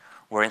time,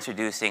 we're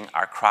introducing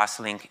our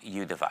Crosslink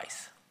U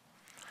device.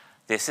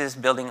 This is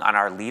building on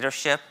our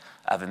leadership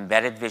of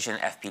embedded vision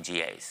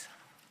FPGAs.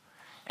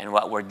 And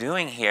what we're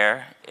doing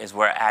here is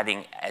we're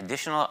adding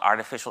additional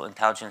artificial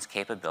intelligence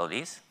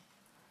capabilities.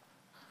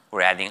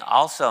 We're adding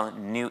also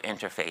new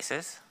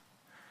interfaces.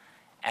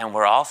 And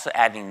we're also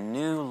adding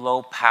new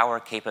low-power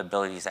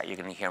capabilities that you're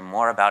going to hear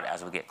more about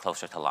as we get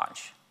closer to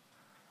launch.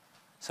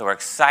 So we're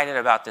excited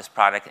about this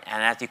product.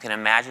 And as you can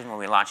imagine, when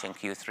we launch in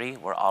Q3,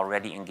 we're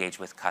already engaged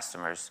with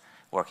customers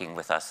working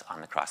with us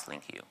on the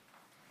Crosslink U.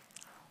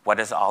 What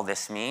does all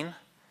this mean?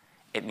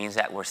 It means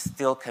that we're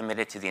still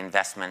committed to the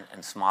investment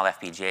in small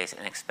FPGAs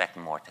and expect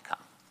more to come.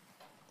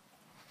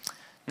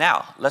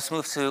 Now, let's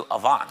move to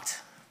Avant.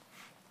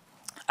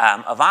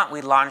 Avant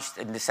we launched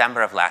in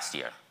December of last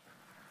year.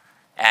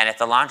 And at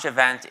the launch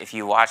event, if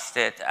you watched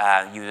it,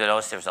 you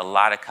noticed there was a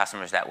lot of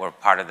customers that were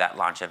part of that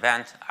launch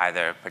event,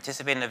 either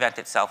participating in the event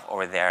itself or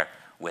were there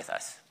with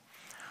us.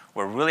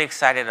 We're really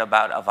excited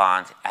about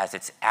Avant as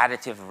it's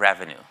additive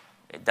revenue.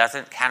 It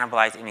doesn't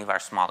cannibalize any of our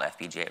small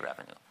FPGA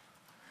revenue.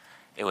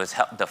 It was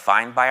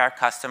defined by our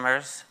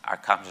customers. Our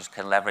customers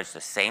can leverage the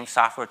same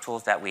software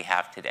tools that we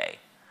have today.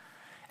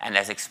 And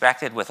as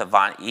expected with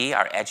Avant E,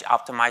 our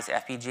edge-optimized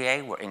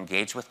FPGA, we're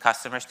engaged with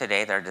customers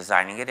today that are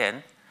designing it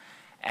in.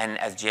 And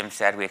as Jim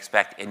said, we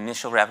expect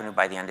initial revenue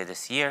by the end of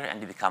this year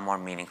and to become more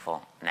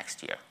meaningful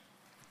next year.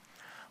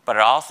 But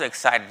are also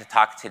excited to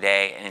talk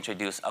today and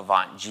introduce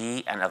Avant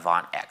G and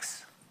Avant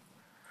X.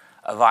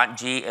 Avant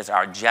G is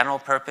our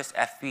general-purpose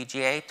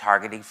FPGA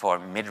targeting for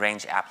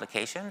mid-range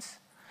applications.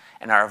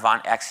 And our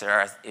Avant X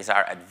is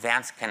our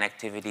advanced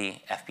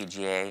connectivity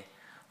FPGA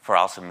for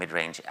also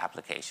mid-range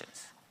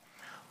applications.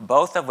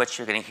 Both of which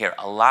you're going to hear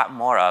a lot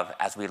more of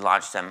as we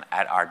launch them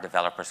at our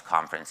developers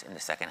conference in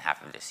the second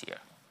half of this year.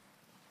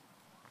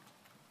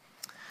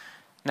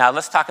 Now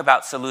let's talk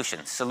about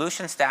solutions.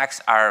 Solution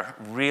stacks are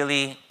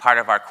really part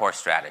of our core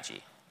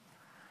strategy.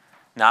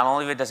 Not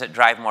only does it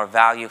drive more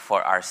value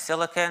for our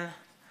silicon,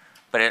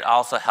 but it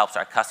also helps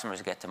our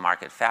customers get to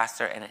market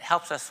faster, and it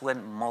helps us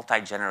win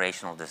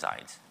multi-generational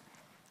designs.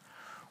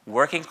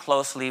 Working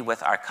closely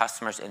with our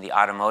customers in the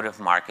automotive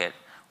market,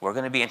 we're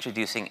going to be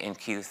introducing in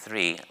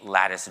Q3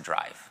 Lattice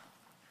Drive.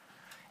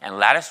 And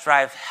Lattice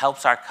Drive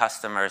helps our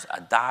customers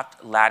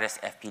adopt Lattice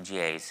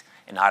FPGAs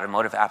in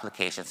automotive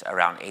applications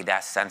around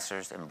ADAS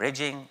sensors and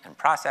bridging and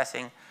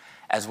processing,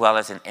 as well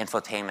as in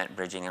infotainment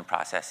bridging and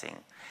processing,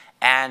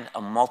 and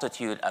a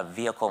multitude of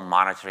vehicle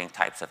monitoring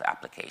types of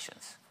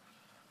applications.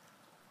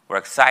 We're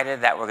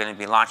excited that we're going to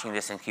be launching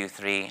this in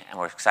Q3, and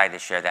we're excited to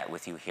share that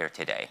with you here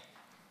today.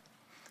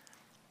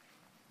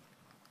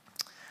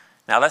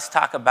 Now let's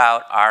talk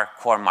about our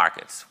core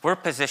markets. We're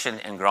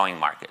positioned in growing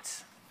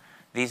markets.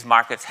 These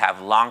markets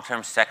have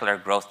long-term secular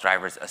growth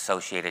drivers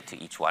associated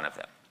to each one of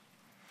them.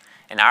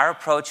 And our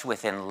approach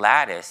within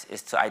Lattice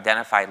is to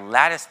identify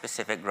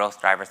Lattice-specific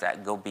growth drivers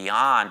that go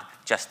beyond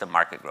just the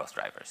market growth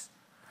drivers.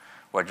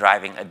 We're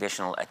driving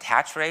additional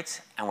attach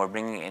rates, and we're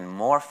bringing in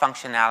more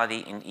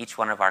functionality in each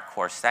one of our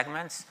core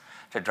segments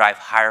to drive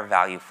higher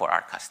value for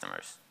our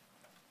customers.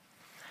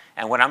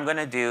 And what I'm going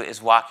to do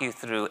is walk you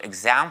through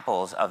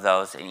examples of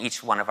those in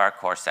each one of our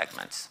core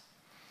segments.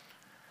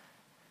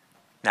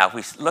 Now, if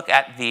we look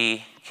at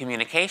the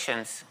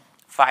communications,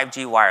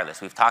 5G wireless,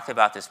 we've talked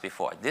about this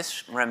before.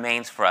 This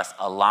remains for us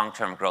a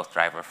long-term growth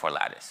driver for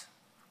Lattice.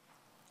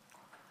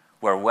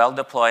 We're well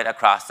deployed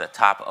across the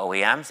top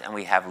OEMs, and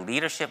we have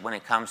leadership when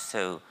it comes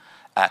to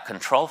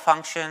control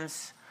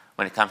functions,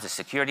 when it comes to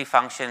security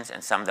functions,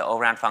 and some of the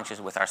O-RAN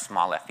functions with our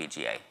small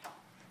FPGA.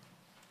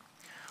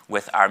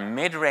 With our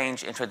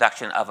mid-range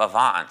introduction of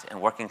Avant and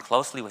working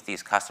closely with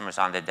these customers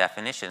on the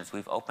definitions,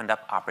 we've opened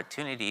up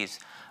opportunities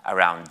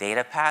around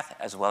data path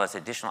as well as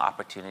additional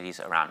opportunities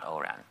around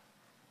O-RAN.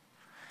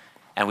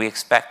 And we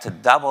expect to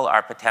double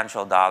our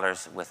potential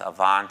dollars with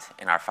Avant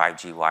in our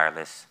 5G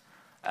wireless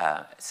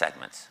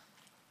segments.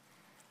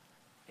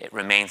 It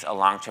remains a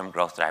long-term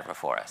growth driver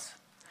for us.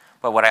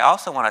 But what I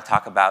also want to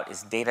talk about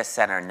is data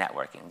center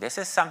networking. This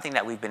is something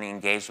that we've been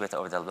engaged with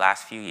over the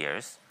last few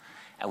years,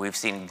 and we've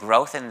seen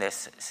growth in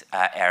this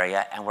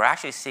area, and we're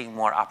actually seeing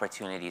more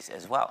opportunities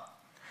as well.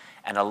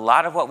 And a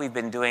lot of what we've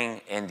been doing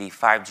in the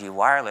 5G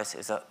wireless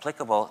is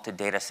applicable to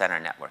data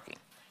center networking.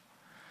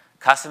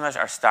 Customers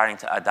are starting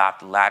to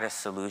adopt Lattice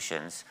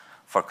solutions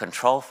for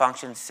control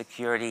functions,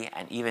 security,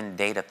 and even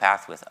data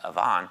path with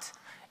Avant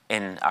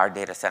in our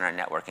data center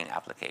networking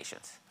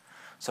applications.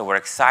 So we're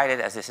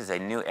excited as this is a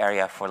new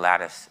area for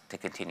Lattice to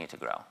continue to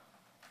grow.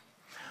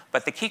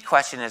 But the key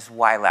question is,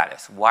 why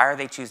Lattice? Why are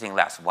they choosing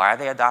Lattice? Why are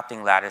they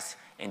adopting Lattice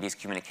in these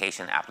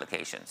communication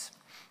applications?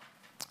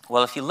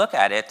 Well, if you look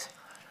at it,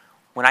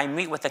 when I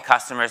meet with the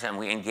customers and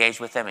we engage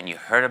with them, and you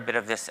heard a bit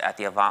of this at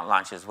the Avant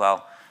launch as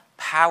well,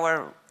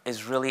 power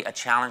is really a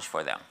challenge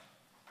for them.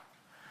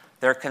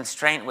 They're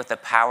constrained with the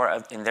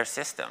power in their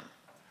system.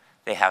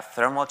 They have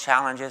thermal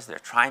challenges, they're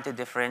trying to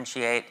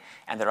differentiate,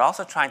 and they're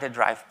also trying to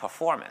drive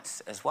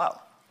performance as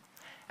well.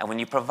 And when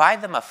you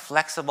provide them a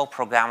flexible,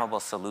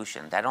 programmable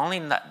solution that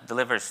only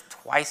delivers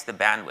twice the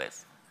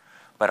bandwidth,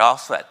 but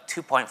also at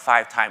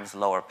 2.5 times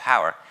lower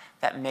power,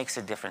 that makes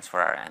a difference for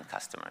our end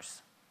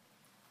customers.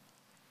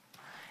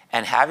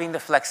 And having the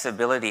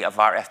flexibility of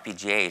our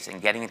FPGAs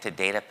and getting into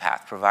data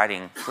path,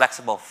 providing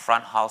flexible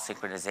front hall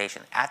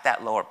synchronization at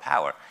that lower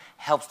power,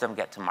 helps them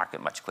get to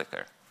market much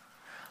quicker.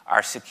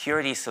 Our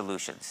security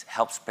solutions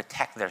helps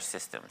protect their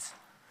systems,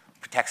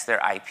 protects their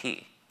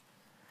IP.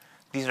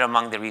 These are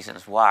among the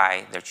reasons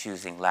why they're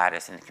choosing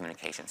Lattice in the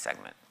communication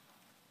segment.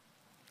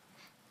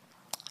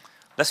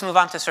 Let's move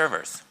on to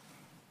servers.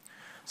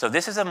 So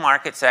this is a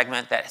market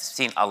segment that's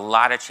seen a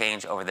lot of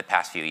change over the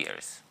past few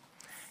years.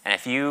 And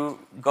if you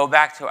go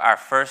back to our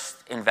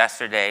first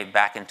Investor Day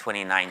back in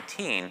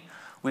 2019,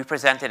 we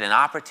presented an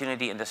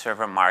opportunity in the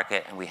server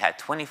market, and we had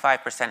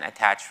 25%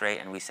 attach rate,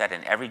 and we said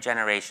in every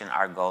generation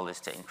our goal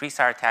is to increase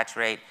our attach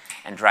rate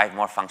and drive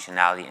more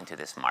functionality into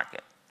this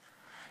market.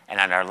 And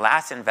on our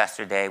last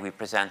Investor Day, we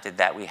presented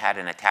that we had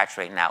an attach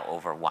rate now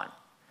over 1.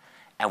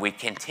 And we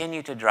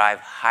continue to drive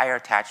higher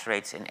attach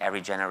rates in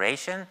every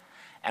generation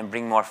and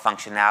bring more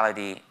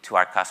functionality to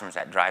our customers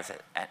that drives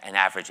an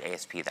average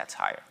ASP that's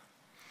higher.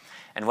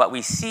 And what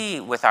we see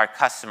with our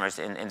customers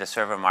in the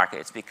server market,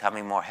 it's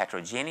becoming more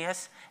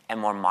heterogeneous and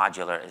more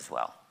modular as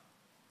well.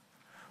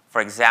 For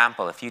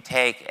example, if you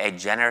take a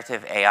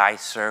generative AI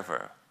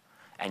server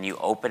and you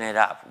open it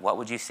up, what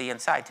would you see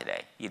inside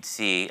today? You'd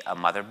see a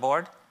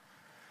motherboard.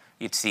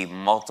 You'd see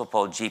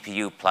multiple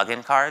GPU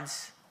plug-in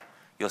cards.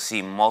 You'll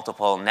see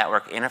multiple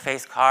network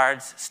interface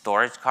cards,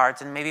 storage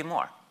cards, and maybe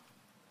more.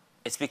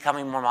 It's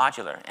becoming more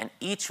modular. And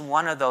each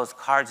one of those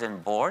cards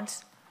and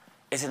boards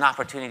is an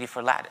opportunity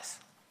for Lattice,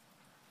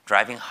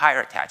 driving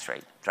higher attach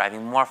rate,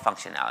 driving more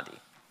functionality.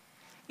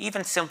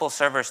 Even simple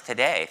servers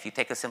today, if you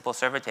take a simple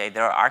server today,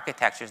 there are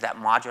architectures that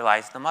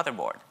modularize the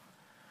motherboard,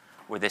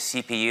 where the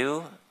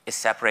CPU is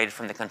separated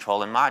from the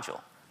control and module.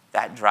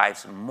 That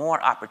drives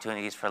more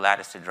opportunities for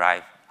Lattice to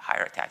drive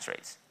higher attach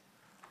rates.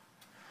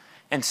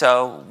 And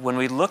so when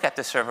we look at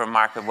the server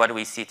market, what do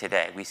we see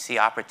today? We see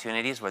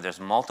opportunities where there's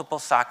multiple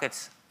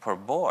sockets per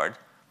board,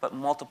 but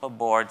multiple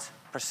boards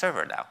per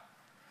server now.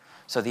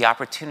 So the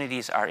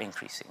opportunities are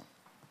increasing.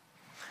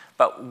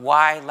 But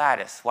why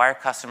Lattice? Why are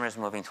customers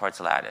moving towards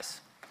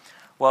Lattice?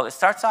 Well, it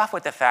starts off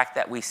with the fact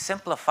that we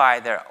simplify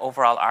their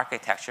overall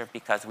architecture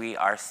because we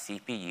are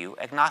CPU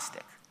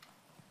agnostic.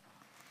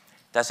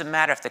 Doesn't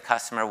matter if the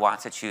customer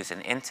wants to choose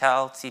an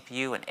Intel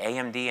CPU, an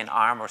AMD, an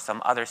ARM, or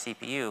some other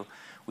CPU.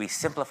 We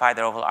simplify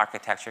their overall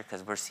architecture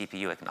because we're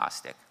CPU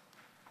agnostic.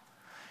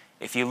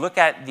 If you look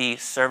at the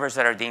servers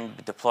that are being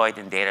deployed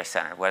in data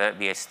center, whether it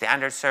be as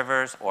standard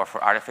servers or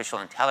for artificial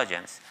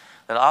intelligence,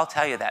 they'll all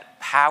tell you that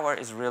power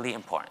is really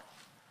important.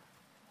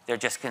 They're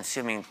just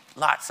consuming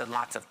lots and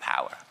lots of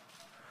power.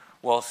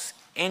 Well,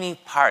 any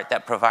part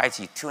that provides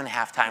you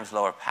 2.5 times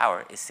lower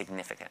power is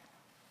significant.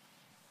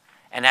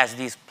 And as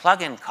these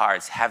plug-in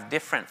cards have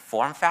different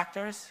form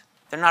factors,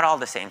 they're not all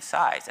the same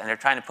size, and they're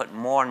trying to put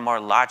more and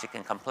more logic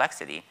and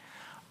complexity.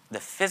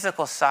 The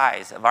physical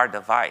size of our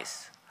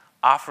device,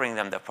 offering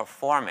them the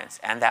performance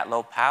and that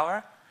low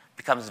power,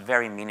 becomes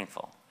very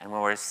meaningful. And when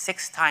we're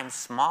 6 times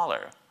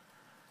smaller,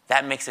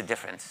 that makes a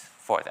difference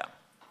for them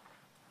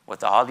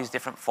with all these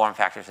different form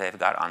factors they've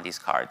got on these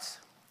cards.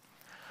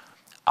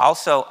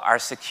 Also, our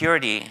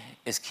security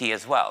is key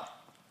as well.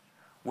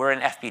 We're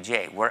an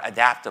FPGA. We're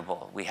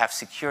adaptable. We have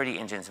security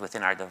engines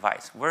within our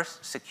device. We're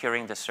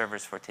securing the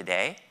servers for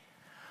today,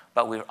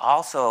 but we're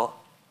also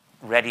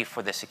ready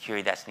for the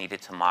security that's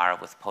needed tomorrow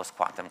with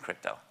post-quantum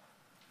crypto.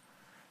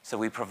 So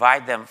we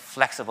provide them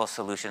flexible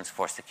solutions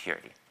for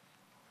security.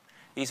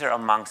 These are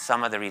among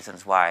some of the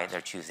reasons why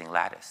they're choosing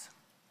Lattice.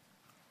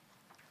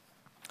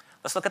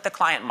 Let's look at the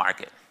client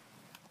market.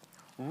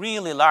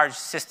 Really large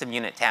system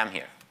unit TAM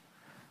here,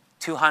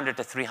 200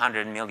 to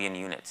 300 million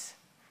units.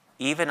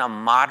 Even a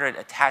moderate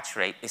attach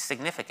rate is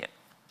significant,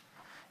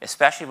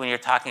 especially when you're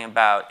talking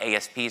about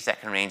ASPs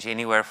that can range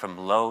anywhere from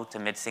low to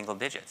mid-single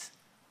digits.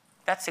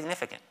 That's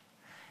significant.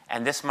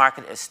 And this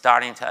market is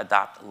starting to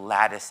adopt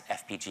Lattice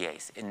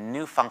FPGAs in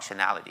new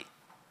functionality,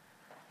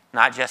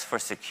 not just for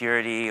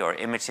security or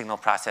image signal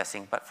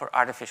processing, but for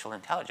artificial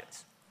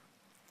intelligence.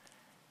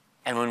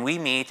 And when we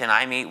meet, and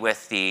I meet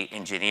with the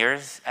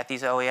engineers at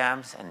these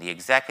OEMs and the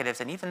executives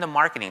and even the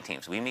marketing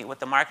teams, we meet with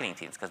the marketing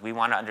teams because we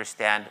want to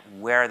understand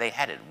where are they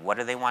headed, what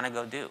do they want to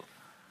go do.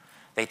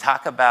 They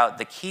talk about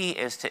the key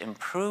is to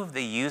improve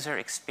the user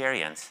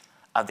experience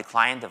of the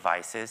client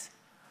devices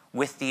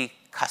with the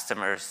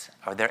customers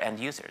or their end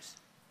users.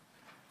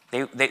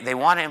 They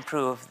want to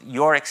improve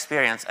your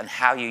experience on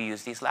how you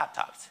use these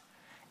laptops.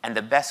 And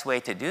the best way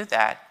to do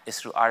that is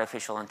through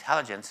artificial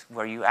intelligence,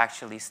 where you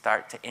actually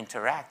start to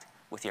interact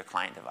with your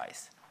client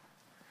device.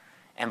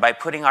 And by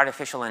putting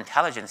artificial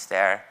intelligence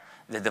there,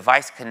 the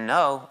device can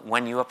know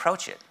when you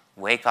approach it.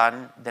 Wake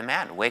on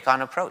demand, wake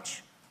on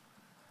approach.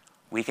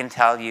 We can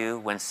tell you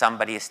when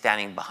somebody is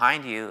standing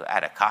behind you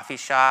at a coffee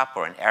shop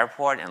or an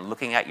airport and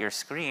looking at your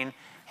screen,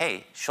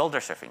 hey, shoulder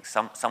surfing,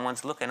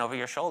 someone's looking over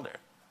your shoulder.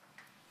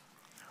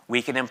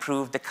 We can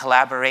improve the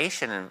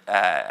collaboration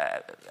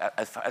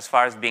as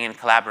far as being in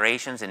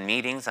collaborations and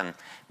meetings and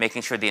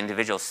making sure the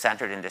individual is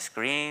centered in the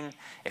screen.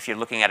 If you're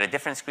looking at a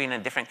different screen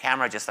and a different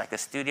camera, just like a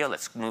studio,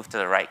 let's move to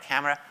the right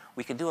camera.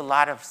 We can do a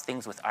lot of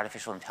things with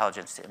artificial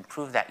intelligence to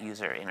improve that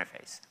user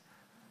interface.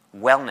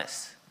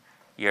 Wellness,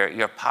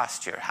 your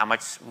posture, how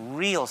much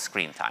real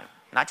screen time,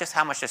 not just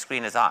how much the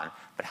screen is on,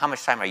 but how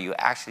much time are you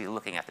actually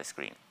looking at the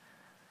screen.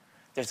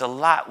 There's a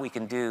lot we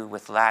can do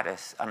with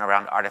Lattice and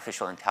around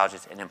artificial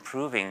intelligence in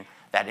improving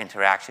that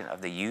interaction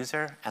of the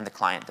user and the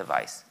client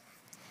device.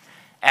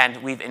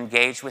 And we've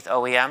engaged with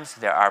OEMs.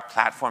 There are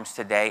platforms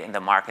today in the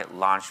market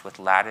launched with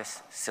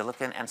Lattice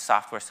silicon and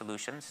software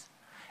solutions.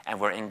 And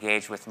we're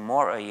engaged with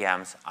more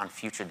OEMs on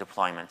future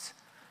deployments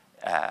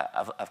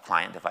of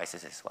client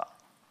devices as well.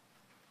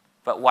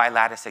 But why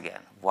Lattice again?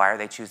 Why are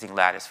they choosing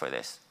Lattice for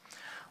this?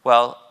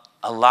 Well,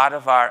 a lot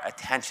of our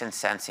attention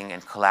sensing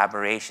and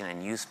collaboration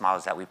and use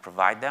models that we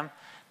provide them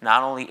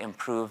not only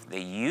improve the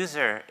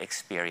user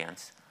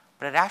experience,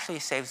 but it actually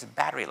saves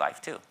battery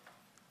life too.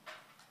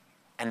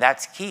 And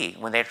that's key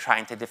when they're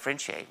trying to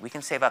differentiate. We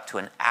can save up to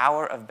an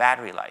hour of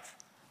battery life.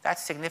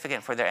 That's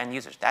significant for their end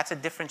users. That's a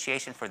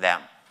differentiation for them.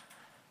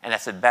 And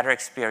that's a better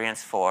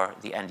experience for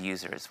the end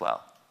user as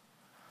well.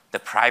 The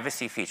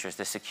privacy features,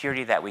 the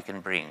security that we can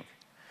bring,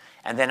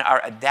 and then our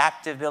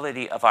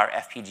adaptability of our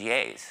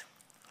FPGAs.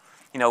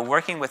 You know,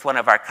 working with one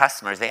of our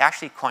customers, they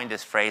actually coined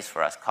this phrase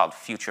for us called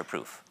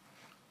future-proof.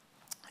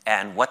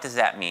 And what does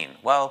that mean?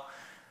 Well,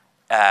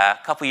 a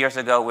couple years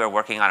ago, we were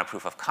working on a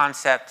proof of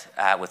concept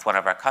with one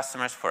of our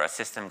customers for a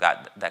system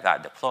that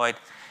got deployed.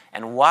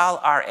 And while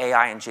our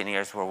AI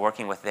engineers were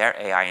working with their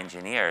AI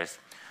engineers,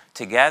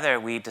 together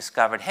we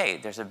discovered, hey,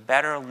 there's a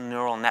better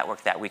neural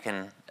network that we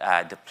can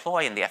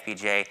deploy in the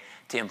FPGA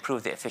to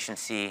improve the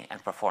efficiency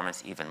and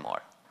performance even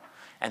more.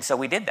 And so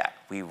we did that.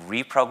 We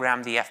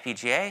reprogrammed the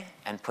FPGA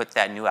and put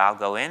that new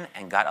algo in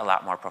and got a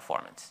lot more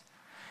performance.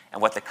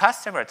 And what the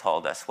customer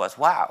told us was,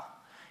 wow,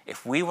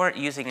 If we weren't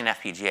using an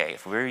FPGA,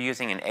 if we were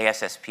using an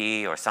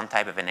ASSP or some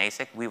type of an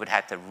ASIC, we would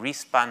have to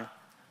respun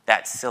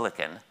that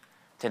silicon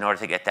in order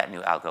to get that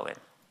new algo in.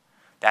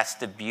 That's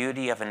the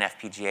beauty of an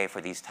FPGA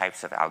for these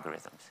types of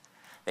algorithms.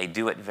 They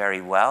do it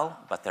very well,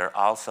 but they're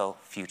also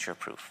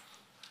future-proof.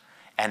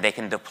 And they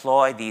can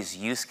deploy these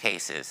use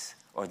cases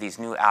or these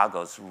new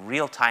algos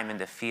real-time in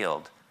the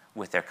field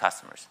with their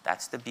customers.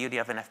 That's the beauty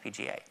of an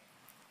FPGA.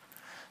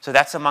 So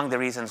that's among the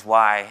reasons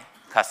why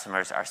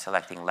customers are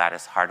selecting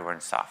Lattice hardware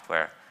and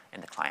software in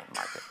the client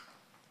market.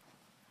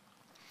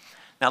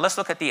 Now let's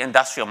look at the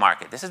industrial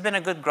market. This has been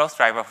a good growth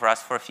driver for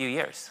us for a few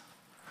years.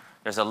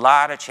 There's a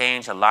lot of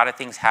change, a lot of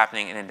things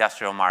happening in the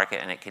industrial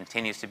market, and it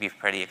continues to be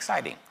pretty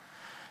exciting.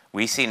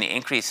 We've seen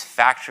increased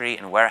factory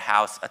and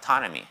warehouse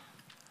autonomy.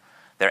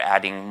 They're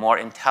adding more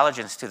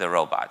intelligence to the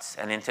robots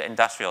and into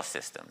industrial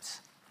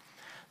systems.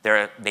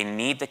 They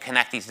need to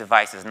connect these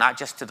devices not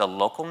just to the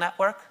local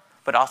network,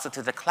 but also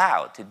to the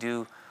cloud to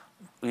do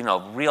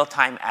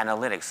real-time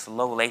analytics,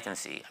 low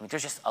latency. I mean,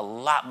 there's just a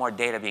lot more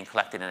data being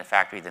collected in a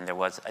factory than there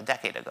was a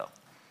decade ago.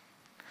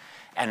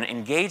 And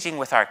engaging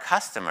with our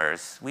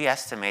customers, we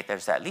estimate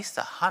there's at least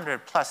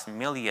 100+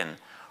 million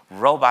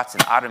robots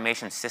and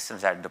automation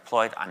systems that are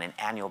deployed on an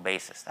annual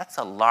basis. That's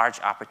a large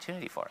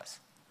opportunity for us.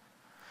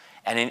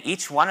 And in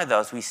each one of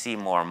those, we see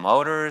more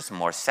motors,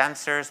 more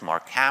sensors, more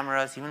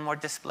cameras, even more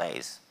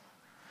displays.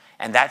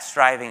 And that's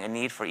driving a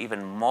need for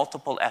even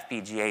multiple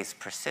FPGAs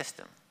per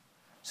system.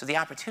 So the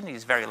opportunity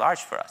is very large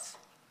for us.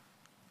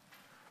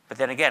 But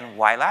then again,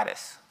 why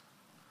Lattice?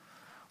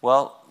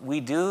 Well,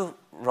 we do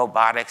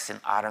robotics and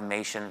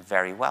automation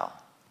very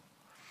well.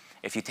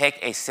 If you take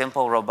a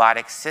simple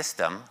robotic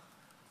system,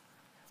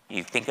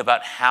 you think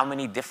about how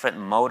many different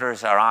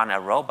motors are on a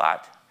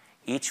robot,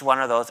 each one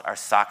of those are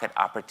socket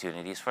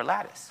opportunities for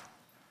Lattice.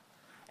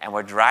 And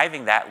we're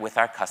driving that with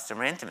our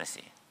customer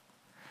intimacy.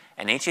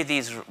 And each of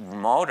these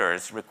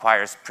motors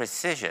requires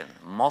precision,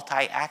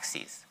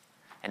 multi-axes.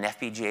 And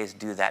FPGAs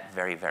do that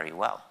very, very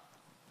well.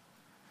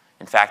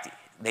 In fact,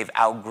 they've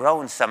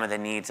outgrown some of the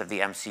needs of the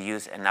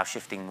MCUs and now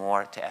shifting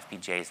more to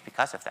FPGAs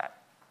because of that.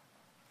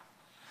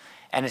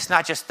 And it's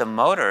not just the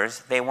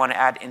motors, they want to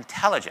add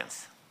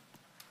intelligence.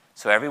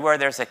 So everywhere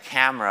there's a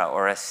camera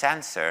or a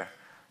sensor,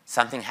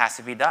 something has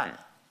to be done.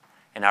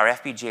 And our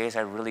FPGAs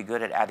are really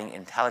good at adding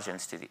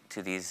intelligence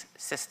to these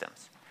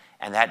systems.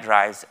 And that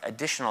drives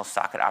additional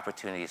socket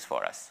opportunities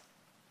for us.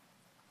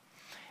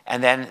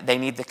 And then they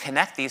need to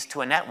connect these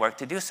to a network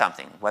to do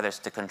something, whether it's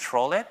to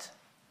control it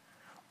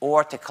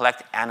or to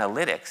collect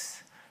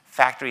analytics.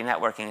 Factory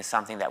networking is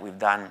something that we've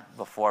done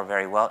before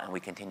very well, and we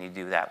continue to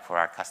do that for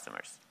our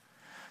customers.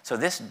 So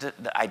this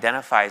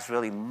identifies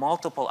really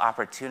multiple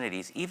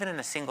opportunities, even in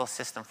a single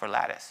system for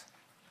Lattice.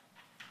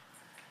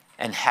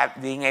 And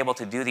being able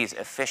to do these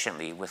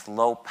efficiently with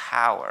low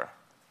power,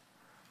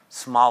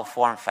 small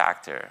form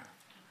factor,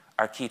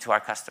 are key to our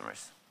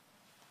customers.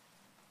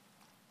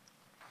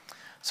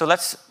 So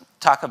let's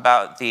talk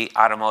about the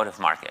automotive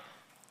market.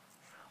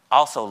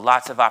 Also,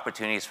 lots of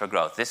opportunities for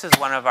growth. This is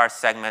one of our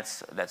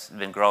segments that's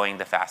been growing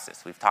the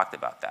fastest. We've talked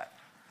about that.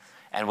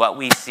 And what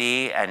we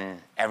see,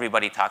 and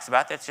everybody talks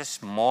about, that's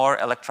just more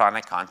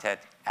electronic content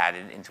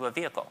added into a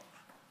vehicle.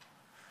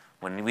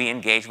 When we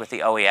engage with the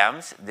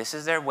OEMs, this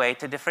is their way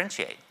to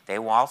differentiate. They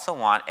also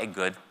want a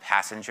good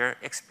passenger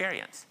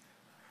experience.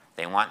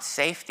 They want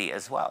safety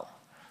as well.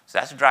 So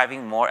that's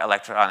driving more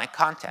electronic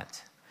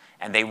content.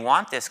 And they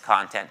want this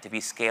content to be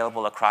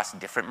scalable across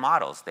different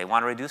models. They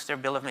want to reduce their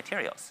bill of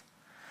materials.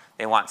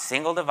 They want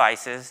single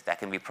devices that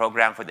can be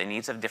programmed for the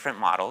needs of different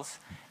models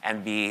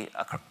and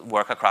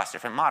work across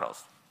different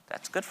models.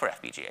 That's good for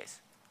FPGAs.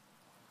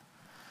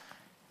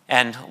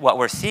 And what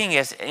we're seeing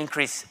is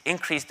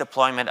increased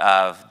deployment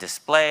of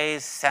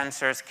displays,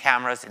 sensors,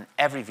 cameras in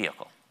every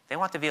vehicle. They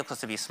want the vehicles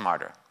to be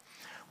smarter,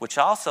 which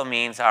also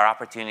means our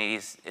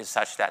opportunities is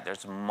such that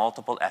there's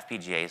multiple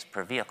FPGAs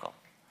per vehicle.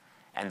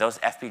 And those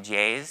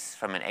FPGAs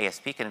from an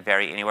ASP can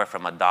vary anywhere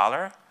from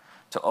 $1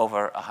 to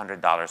over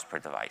 $100 per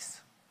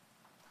device.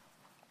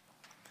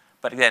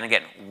 But then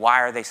again, why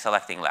are they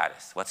selecting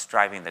Lattice? What's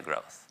driving the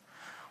growth?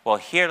 Well,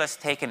 here let's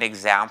take an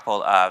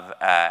example of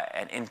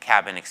an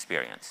in-cabin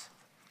experience.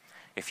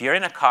 If you're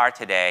in a car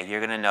today, you're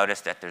going to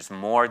notice that there's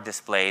more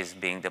displays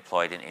being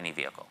deployed in any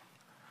vehicle.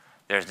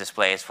 There's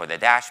displays for the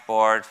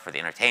dashboard, for the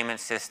entertainment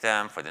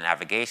system, for the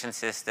navigation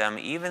system.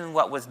 Even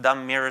what was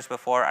dumb mirrors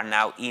before are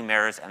now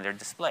e-mirrors, and they're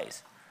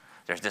displays.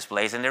 There's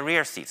displays in the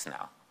rear seats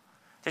now.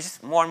 There's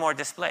just more and more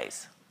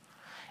displays.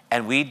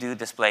 And we do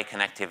display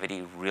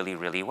connectivity really,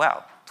 really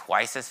well,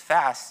 twice as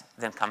fast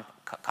than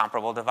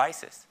comparable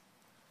devices.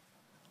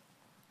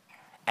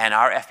 And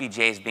our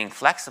FPGAs being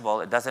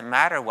flexible, it doesn't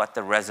matter what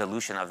the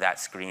resolution of that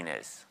screen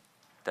is.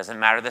 It doesn't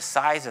matter the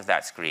size of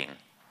that screen.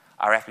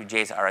 Our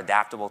FPGAs are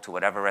adaptable to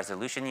whatever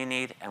resolution you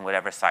need and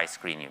whatever size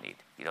screen you need.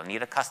 You don't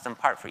need a custom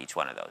part for each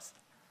one of those.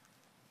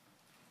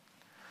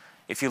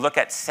 If you look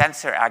at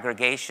sensor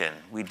aggregation,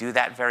 we do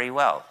that very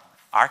well.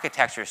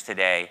 Architectures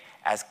today,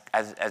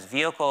 as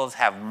vehicles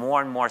have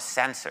more and more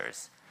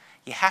sensors,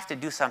 you have to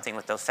do something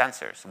with those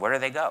sensors. Where do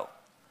they go?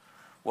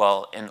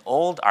 Well, in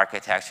old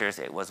architectures,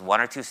 it was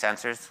 1 or 2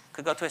 sensors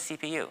could go to a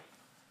CPU.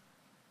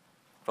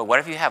 But what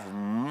if you have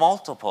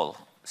multiple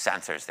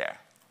sensors there?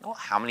 Well,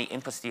 how many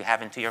inputs do you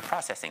have into your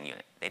processing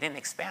unit? They didn't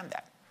expand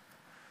that.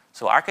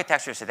 So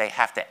architectures today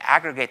have to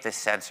aggregate this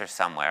sensor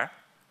somewhere,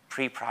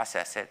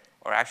 pre-process it,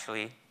 or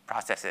actually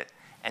process it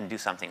and do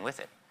something with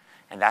it.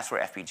 And that's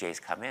where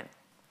FPGAs come in.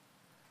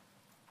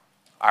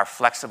 Our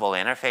flexible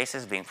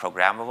interfaces being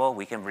programmable,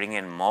 we can bring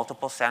in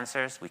multiple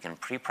sensors, we can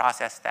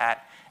pre-process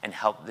that, and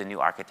help the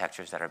new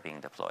architectures that are being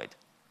deployed.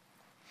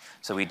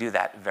 So we do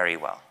that very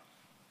well.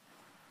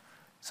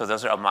 So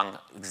those are among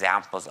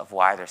examples of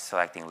why they're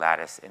selecting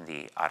Lattice in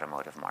the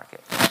automotive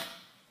market.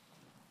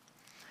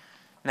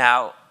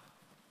 Now,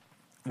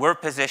 we're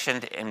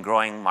positioned in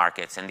growing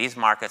markets, and these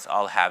markets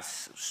all have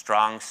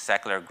strong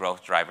secular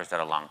growth drivers that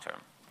are long-term.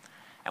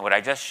 And what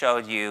I just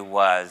showed you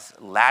was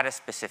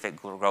Lattice-specific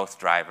growth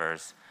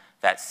drivers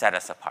that set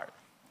us apart.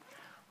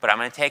 But I'm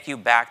going to take you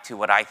back to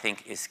what I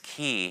think is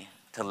key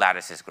to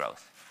Lattice's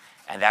growth,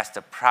 and that's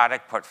the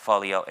product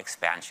portfolio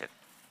expansion.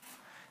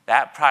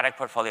 That product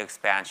portfolio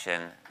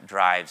expansion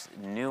drives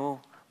new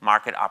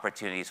market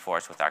opportunities for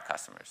us with our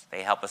customers.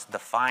 They help us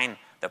define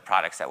the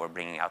products that we're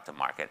bringing out to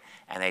market,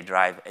 and they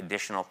drive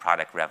additional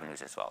product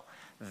revenues as well.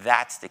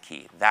 That's the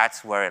key.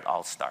 That's where it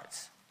all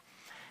starts.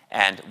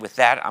 And with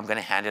that, I'm going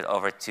to hand it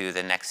over to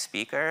the next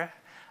speaker,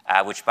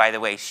 which, by the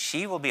way,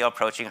 she will be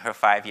approaching her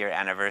 5-year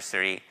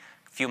anniversary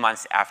a few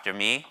months after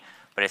me.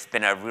 But it's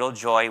been a real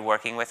joy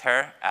working with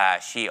her.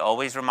 She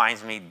always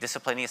reminds me,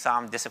 discipline,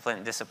 Isam,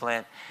 discipline,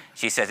 discipline.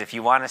 She says, if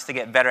you want us to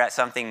get better at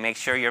something, make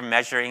sure you're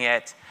measuring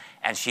it.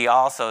 And she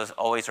also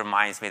always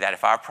reminds me that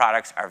if our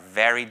products are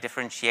very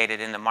differentiated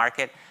in the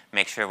market,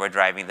 make sure we're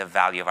driving the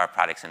value of our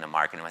products in the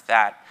market. And with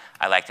that,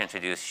 I'd like to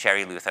introduce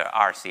Sherry Luther,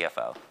 our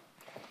CFO.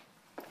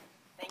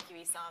 Thank you,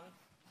 Isam.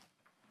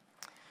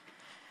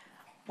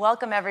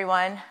 Welcome,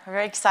 everyone. We're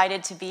very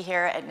excited to be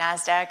here at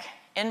NASDAQ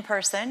in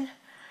person.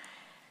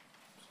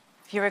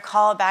 If you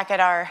recall back at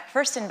our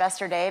first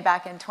Investor Day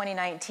back in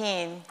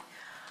 2019,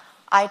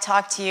 I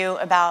talked to you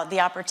about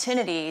the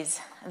opportunities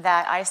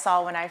that I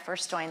saw when I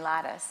first joined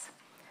Lattice.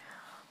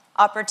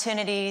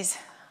 Opportunities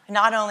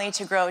not only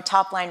to grow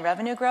top-line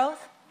revenue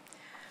growth,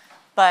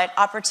 but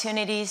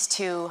opportunities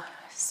to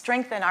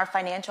strengthen our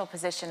financial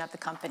position of the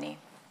company,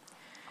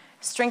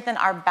 strengthen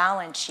our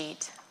balance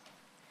sheet,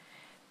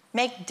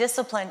 make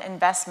disciplined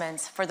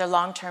investments for the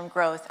long-term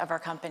growth of our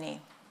company.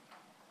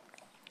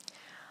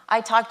 I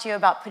talked to you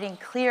about putting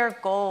clear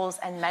goals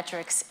and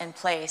metrics in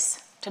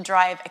place to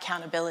drive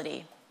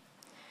accountability,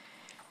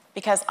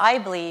 because I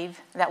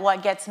believe that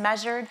what gets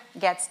measured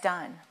gets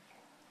done.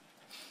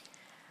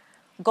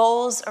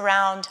 Goals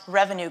around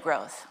revenue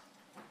growth,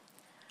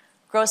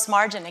 gross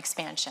margin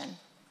expansion,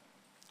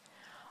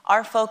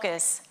 our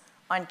focus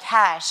on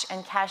cash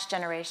and cash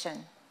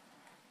generation,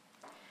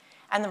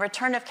 and the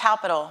return of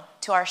capital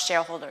to our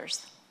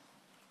shareholders.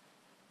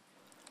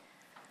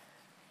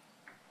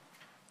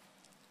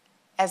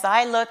 As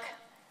I look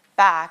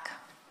back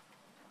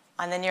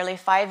on the nearly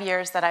 5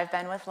 years that I've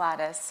been with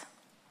Lattice,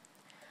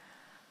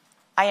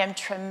 I am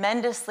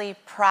tremendously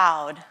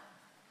proud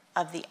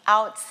of the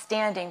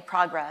outstanding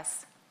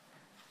progress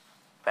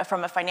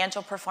from a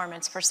financial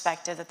performance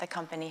perspective that the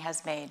company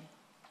has made.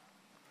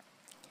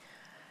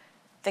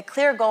 The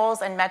clear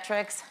goals and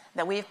metrics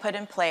that we've put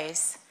in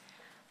place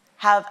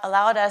have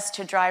allowed us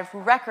to drive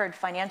record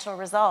financial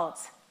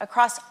results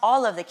across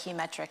all of the key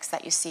metrics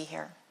that you see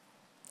here.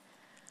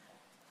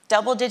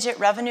 Double-digit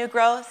revenue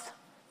growth,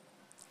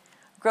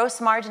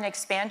 gross margin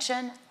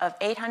expansion of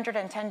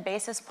 810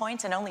 basis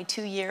points in only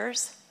 2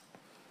 years,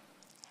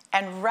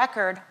 and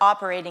record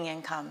operating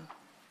income,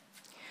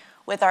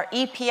 with our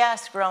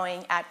EPS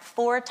growing at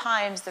 4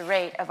 times the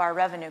rate of our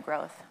revenue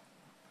growth,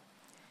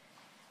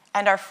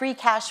 and our free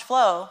cash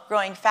flow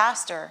growing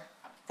faster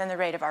than the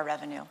rate of our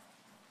revenue,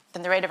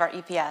 than the rate of our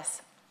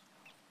EPS.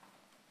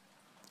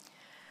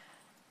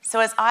 So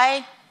as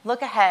I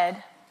look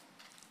ahead,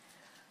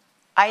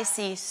 I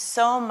see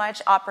so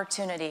much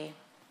opportunity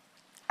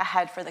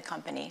ahead for the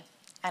company,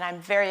 and I'm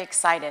very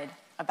excited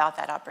about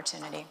that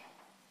opportunity.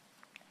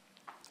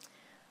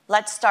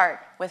 Let's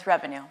start with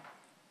revenue.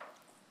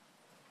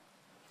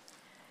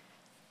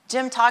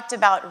 Jim talked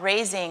about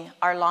raising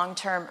our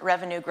long-term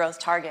revenue growth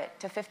target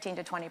to 15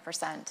 to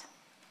 20%.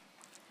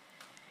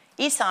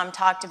 Isam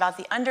talked about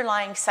the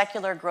underlying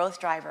secular growth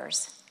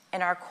drivers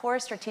in our core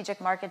strategic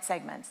market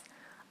segments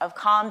of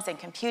comms and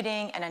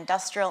computing and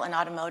industrial and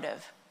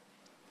automotive.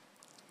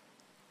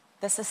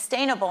 The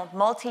sustainable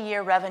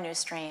multi-year revenue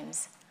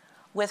streams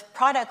with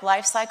product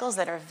life cycles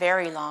that are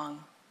very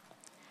long,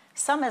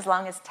 some as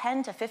long as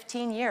 10 to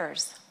 15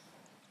 years.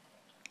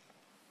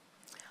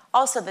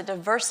 Also, the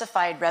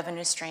diversified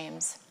revenue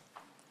streams,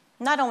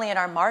 not only in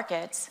our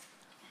markets,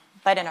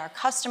 but in our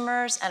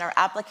customers and our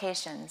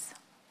applications.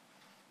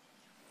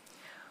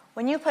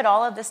 When you put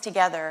all of this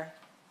together,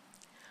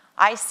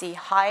 I see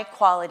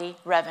high-quality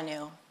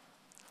revenue.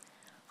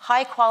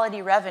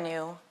 High-quality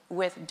revenue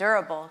with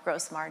durable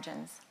gross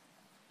margins.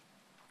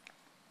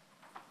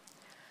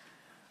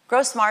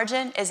 Gross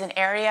margin is an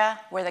area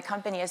where the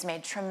company has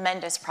made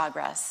tremendous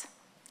progress.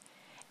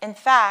 In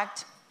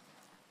fact,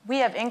 we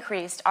have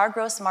increased our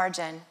gross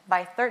margin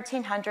by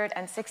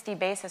 1,360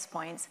 basis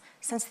points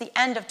since the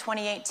end of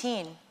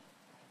 2018.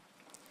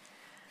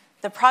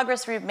 The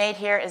progress we've made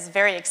here is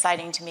very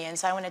exciting to me, and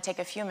so I want to take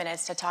a few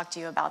minutes to talk to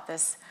you about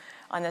this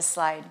on this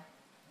slide.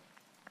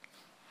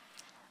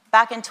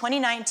 Back in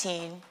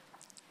 2019,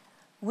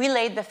 we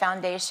laid the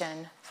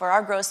foundation for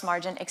our gross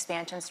margin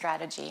expansion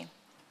strategy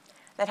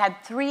that had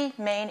three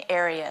main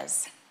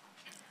areas: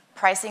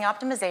 pricing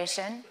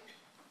optimization,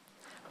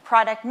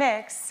 product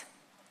mix,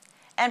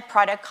 and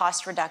product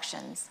cost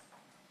reductions.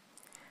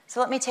 So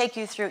let me take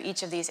you through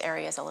each of these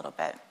areas a little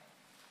bit.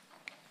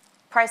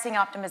 Pricing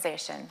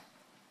optimization.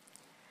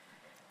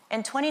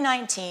 In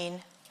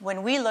 2019,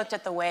 when we looked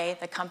at the way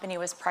the company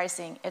was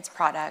pricing its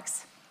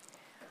products,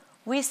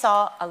 we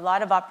saw a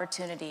lot of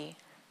opportunity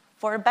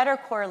for a better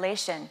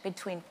correlation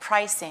between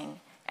pricing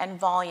and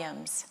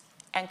volumes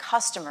and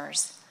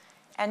customers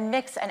and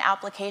mix and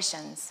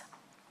applications.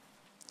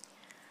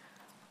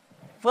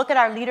 Look at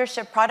our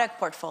leadership product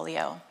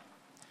portfolio.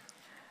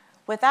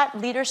 With that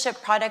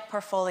leadership product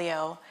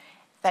portfolio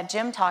that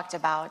Jim talked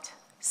about,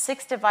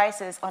 6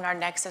 devices on our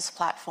Nexus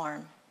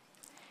platform,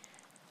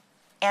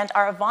 and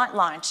our Avant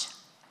launch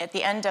at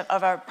the end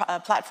of our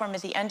platform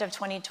at the end of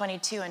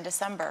 2022 in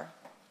December,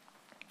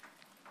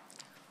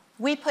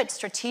 we put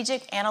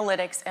strategic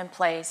analytics in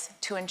place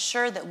to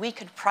ensure that we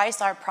could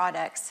price our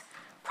products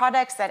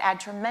that add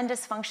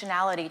tremendous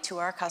functionality to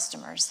our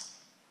customers.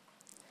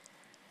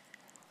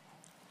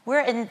 We're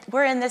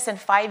in this in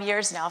 5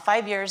 years now,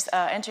 5 years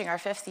entering our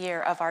 5th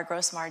year of our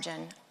gross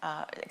margin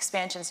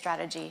expansion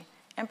strategy,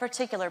 in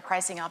particular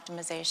pricing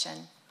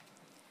optimization.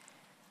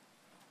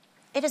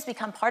 It has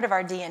become part of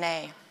our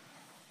DNA.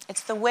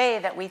 It's the way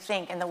that we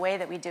think and the way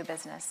that we do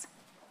business.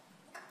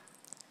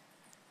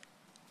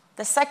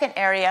 The second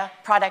area,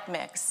 product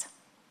mix.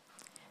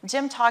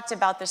 Jim talked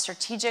about the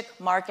strategic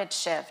market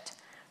shift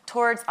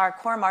towards our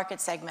core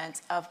market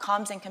segments of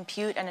comms and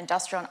compute and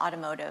industrial and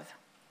automotive.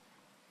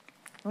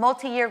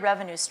 Multi-year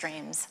revenue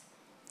streams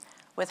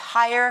with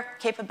higher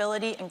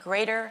capability and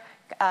greater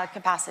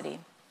capacity.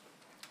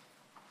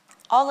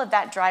 All of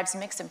that drives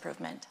mix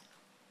improvement.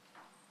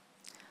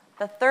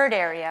 The third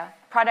area,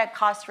 product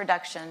cost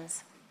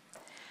reductions.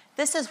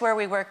 This is where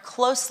we work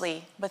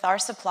closely with our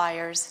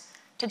suppliers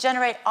to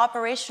generate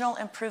operational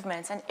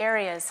improvements in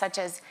areas such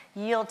as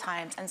yield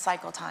times and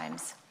cycle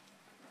times.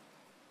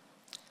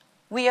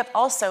 We have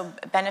also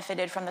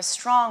benefited from the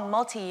strong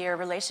multi-year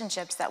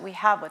relationships that we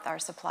have with our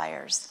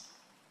suppliers.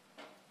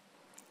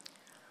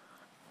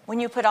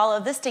 When you put all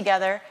of this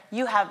together,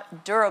 you have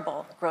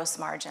durable gross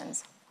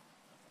margins.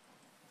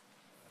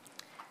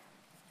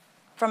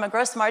 From a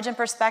gross margin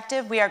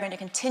perspective, we are going to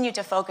continue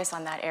to focus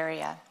on that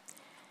area.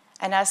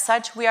 And as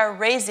such, we are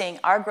raising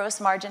our gross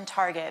margin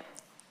target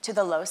to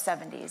the low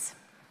 70s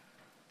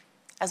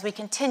as we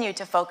continue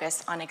to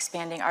focus on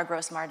expanding our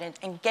gross margin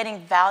and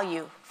getting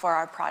value for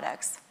our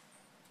products.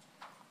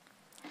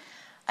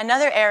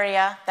 Another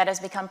area that has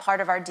become part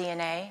of our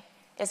DNA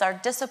is our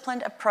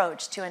disciplined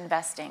approach to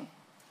investing.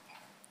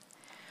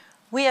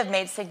 We have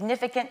made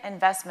significant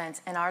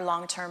investments in our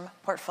long-term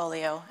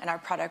portfolio and our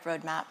product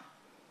roadmap.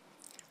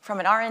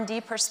 From an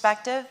R&D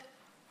perspective,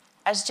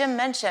 as Jim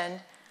mentioned,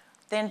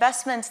 the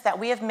investments that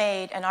we have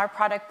made in our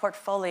product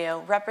portfolio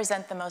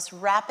represent the most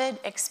rapid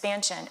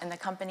expansion in the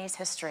company's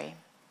history.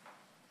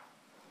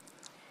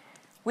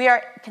 We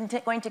are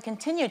going to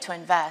continue to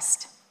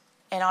invest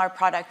in our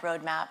product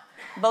roadmap,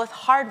 both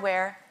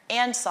hardware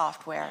and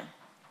software.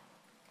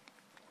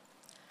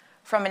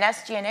 From an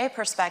SG&A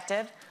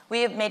perspective,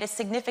 we have made a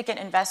significant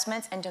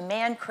investments in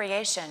demand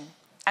creation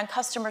and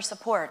customer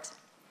support,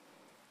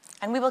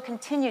 and we will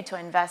continue to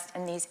invest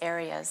in these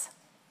areas.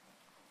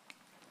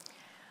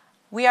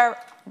 We are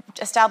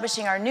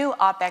establishing our new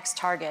OpEx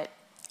target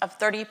of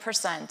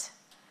 30%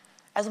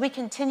 as we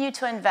continue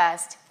to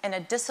invest in a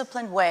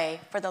disciplined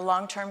way for the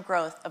long-term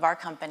growth of our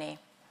company.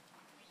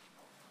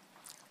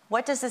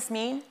 What does this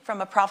mean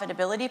from a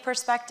profitability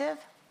perspective?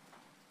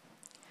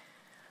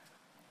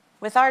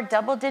 With our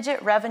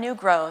double-digit revenue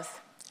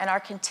growth and our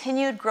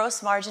continued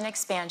gross margin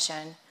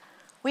expansion,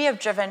 we have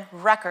driven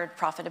record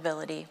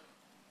profitability.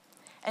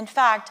 In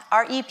fact,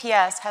 our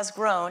EPS has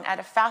grown at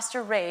a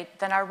faster rate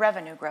than our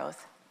revenue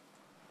growth.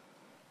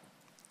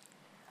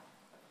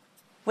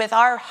 With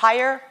our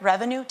higher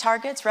revenue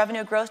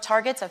growth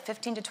targets of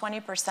 15 to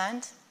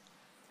 20%,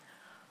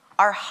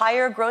 our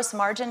higher gross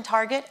margin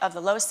target of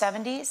the low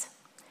 70s,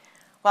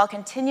 while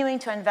continuing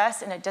to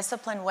invest in a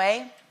disciplined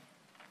way,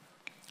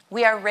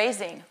 we are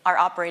raising our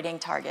operating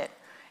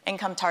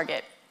income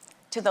target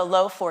to the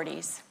low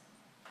 40s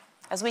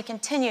as we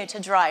continue to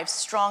drive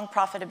strong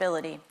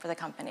profitability for the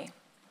company.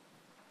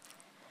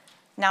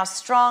 Now,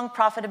 strong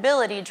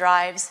profitability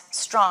drives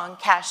strong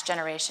cash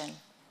generation.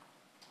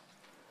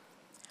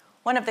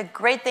 One of the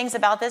great things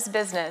about this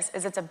business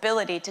is its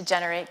ability to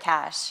generate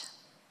cash.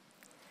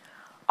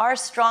 Our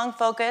strong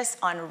focus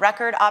on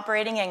record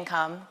operating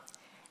income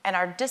and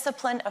our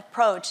disciplined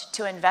approach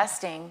to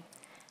investing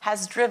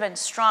has driven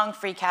strong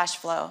free cash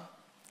flow,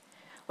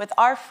 with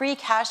our free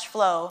cash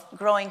flow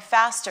growing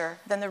faster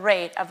than the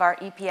rate of our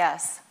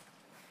EPS.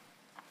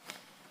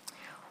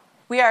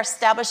 We are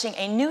establishing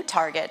a new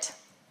target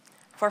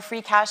for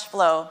free cash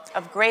flow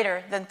of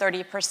greater than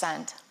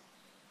 30%.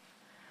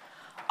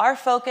 Our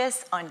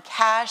focus on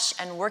cash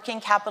and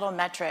working capital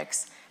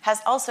metrics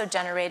has also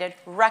generated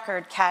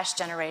record cash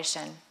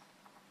generation.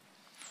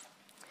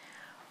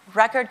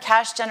 Record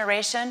cash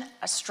generation,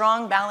 a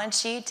strong balance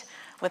sheet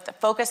with a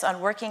focus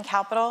on working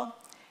capital.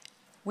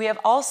 We have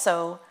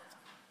also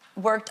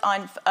worked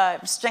on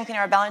strengthening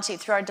our balance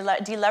sheet through our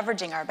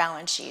deleveraging our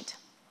balance sheet.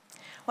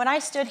 When I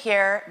stood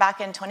here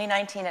back in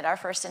 2019 at our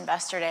first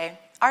Investor Day,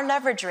 our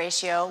leverage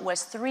ratio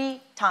was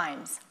 3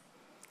 times.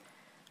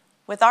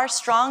 With our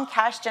strong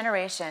cash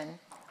generation,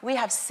 we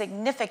have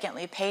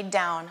significantly paid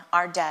down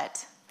our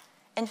debt.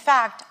 In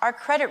fact, our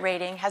credit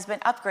rating has been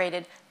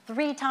upgraded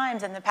 3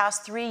 times in the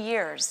past 3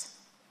 years.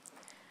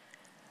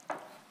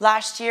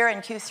 Last year in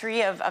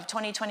Q3 of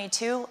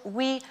 2022,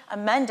 we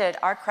amended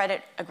our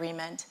credit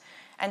agreement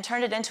and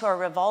turned it into a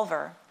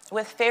revolver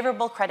with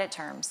favorable credit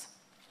terms,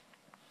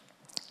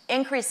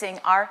 increasing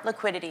our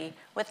liquidity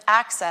with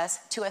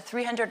access to a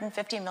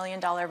 $350 million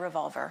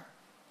revolver.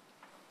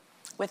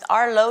 With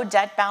our low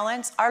debt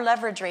balance, our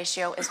leverage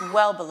ratio is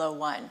well below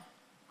 1.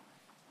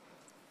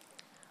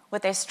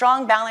 With a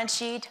strong balance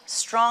sheet,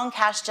 strong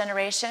cash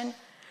generation,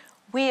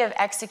 we have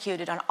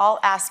executed on all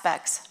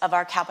aspects of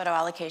our capital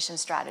allocation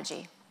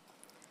strategy.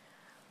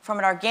 From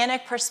an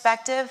organic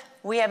perspective,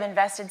 we have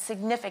invested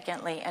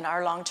significantly in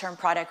our long-term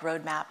product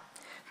roadmap,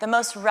 the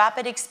most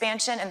rapid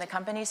expansion in the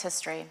company's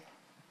history.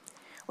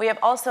 We have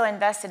also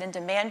invested in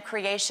demand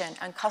creation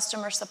and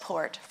customer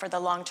support for the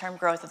long-term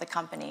growth of the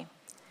company.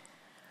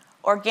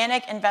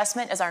 Organic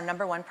investment is our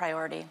 #1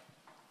 priority.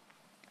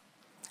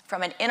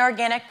 From an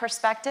inorganic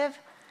perspective,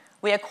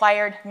 we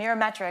acquired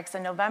Mirametrix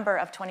in November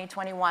of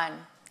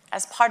 2021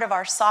 as part of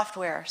our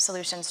software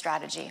solution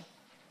strategy.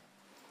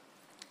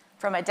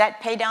 From a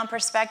debt paydown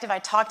perspective, I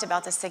talked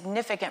about the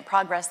significant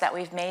progress that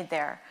we've made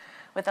there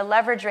with a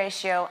leverage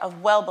ratio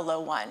of well below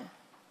 1.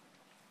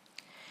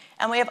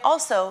 And we have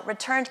also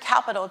returned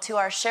capital to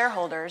our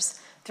shareholders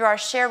through our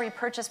share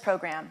repurchase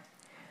program,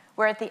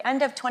 where at the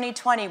end of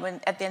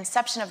 2020, at the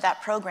inception of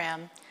that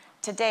program,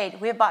 to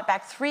date, we have bought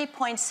back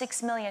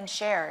 3.6 million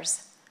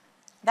shares.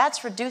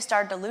 That's reduced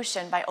our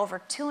dilution by over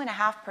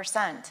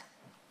 2.5%.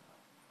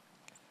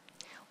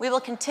 We will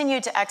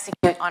continue to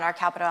execute on our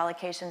capital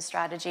allocation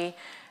strategy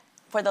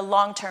for the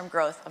long-term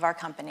growth of our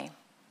company.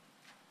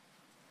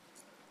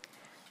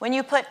 When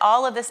you put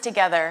all of this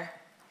together,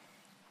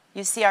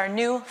 you see our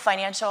new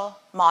financial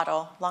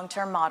model,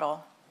 long-term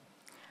model,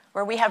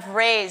 where we have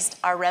raised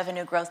our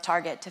revenue growth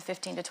target to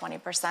 15 to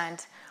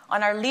 20%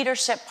 on our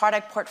leadership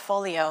product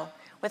portfolio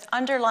with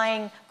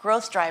underlying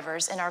growth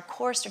drivers in our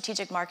core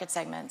strategic market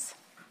segments.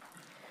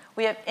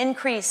 We have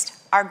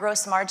increased our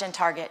gross margin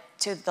target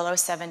to the low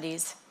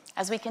 70s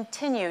as we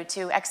continue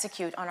to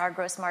execute on our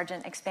gross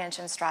margin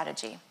expansion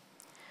strategy.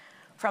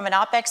 From an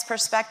OpEx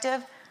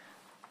perspective,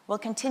 we'll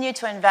continue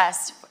to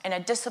invest in a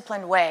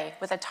disciplined way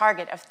with a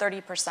target of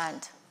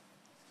 30%.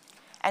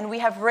 And we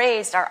have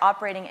raised our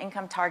operating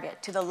income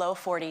target to the low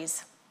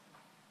 40s.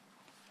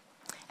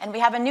 And we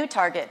have a new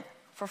target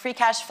for free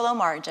cash flow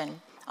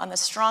margin on the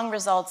strong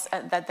results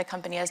that the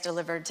company has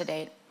delivered to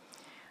date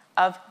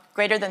of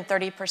greater than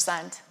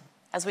 30%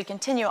 as we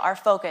continue our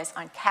focus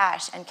on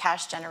cash and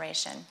cash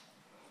generation.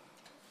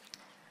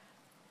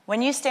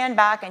 When you stand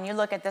back and you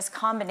look at this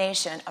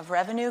combination of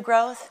revenue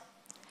growth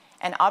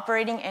and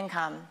operating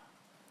income,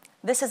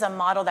 this is a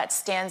model that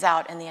stands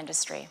out in the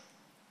industry.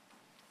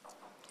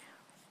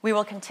 We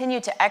will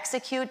continue to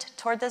execute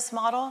toward this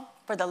model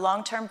for the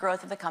long-term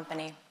growth of the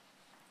company.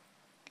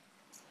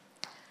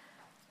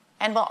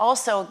 And we'll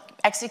also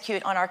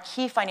execute on our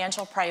key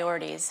financial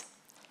priorities,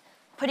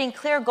 putting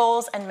clear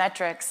goals and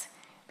metrics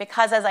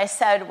because, as I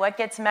said, what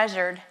gets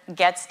measured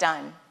gets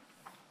done.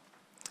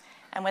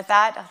 And with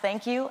that,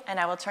 thank you, and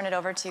I will turn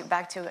it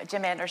back to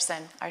Jim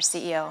Anderson, our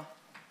CEO.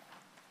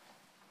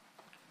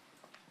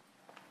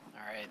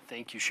 All right,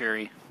 thank you,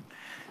 Sherry.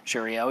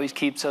 Sherry always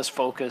keeps us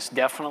focused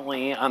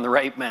definitely on the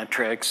right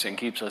metrics and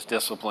keeps us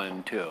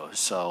disciplined too,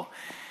 so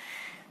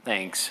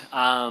thanks.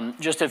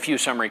 Just a few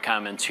summary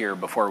comments here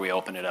before we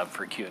open it up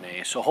for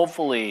Q&A. So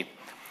hopefully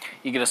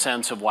you get a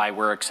sense of why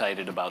we're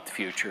excited about the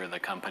future of the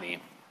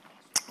company.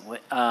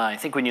 I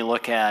think when you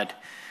look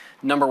at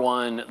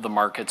 #1, the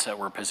markets that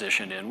we're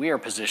positioned in, we are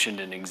positioned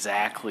in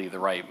exactly the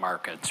right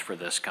markets for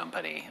this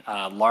company.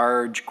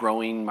 Large,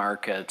 growing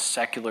markets,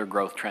 secular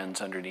growth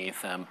trends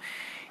underneath them,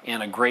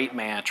 and a great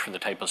match for the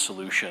type of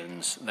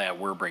solutions that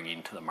we're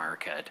bringing to the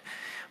market.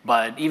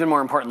 But even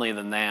more importantly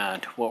than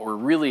that, what we're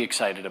really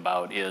excited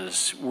about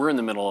is we're in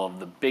the middle of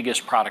the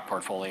biggest product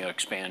portfolio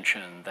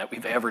expansion that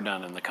we've ever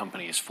done in the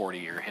company's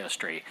 40-year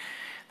history.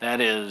 That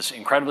is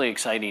incredibly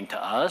exciting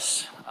to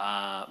us,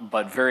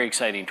 but very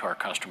exciting to our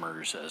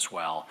customers as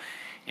well.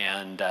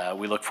 And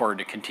we look forward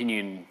to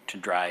continuing to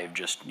drive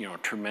just,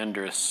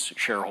 tremendous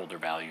shareholder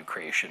value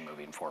creation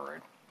moving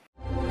forward.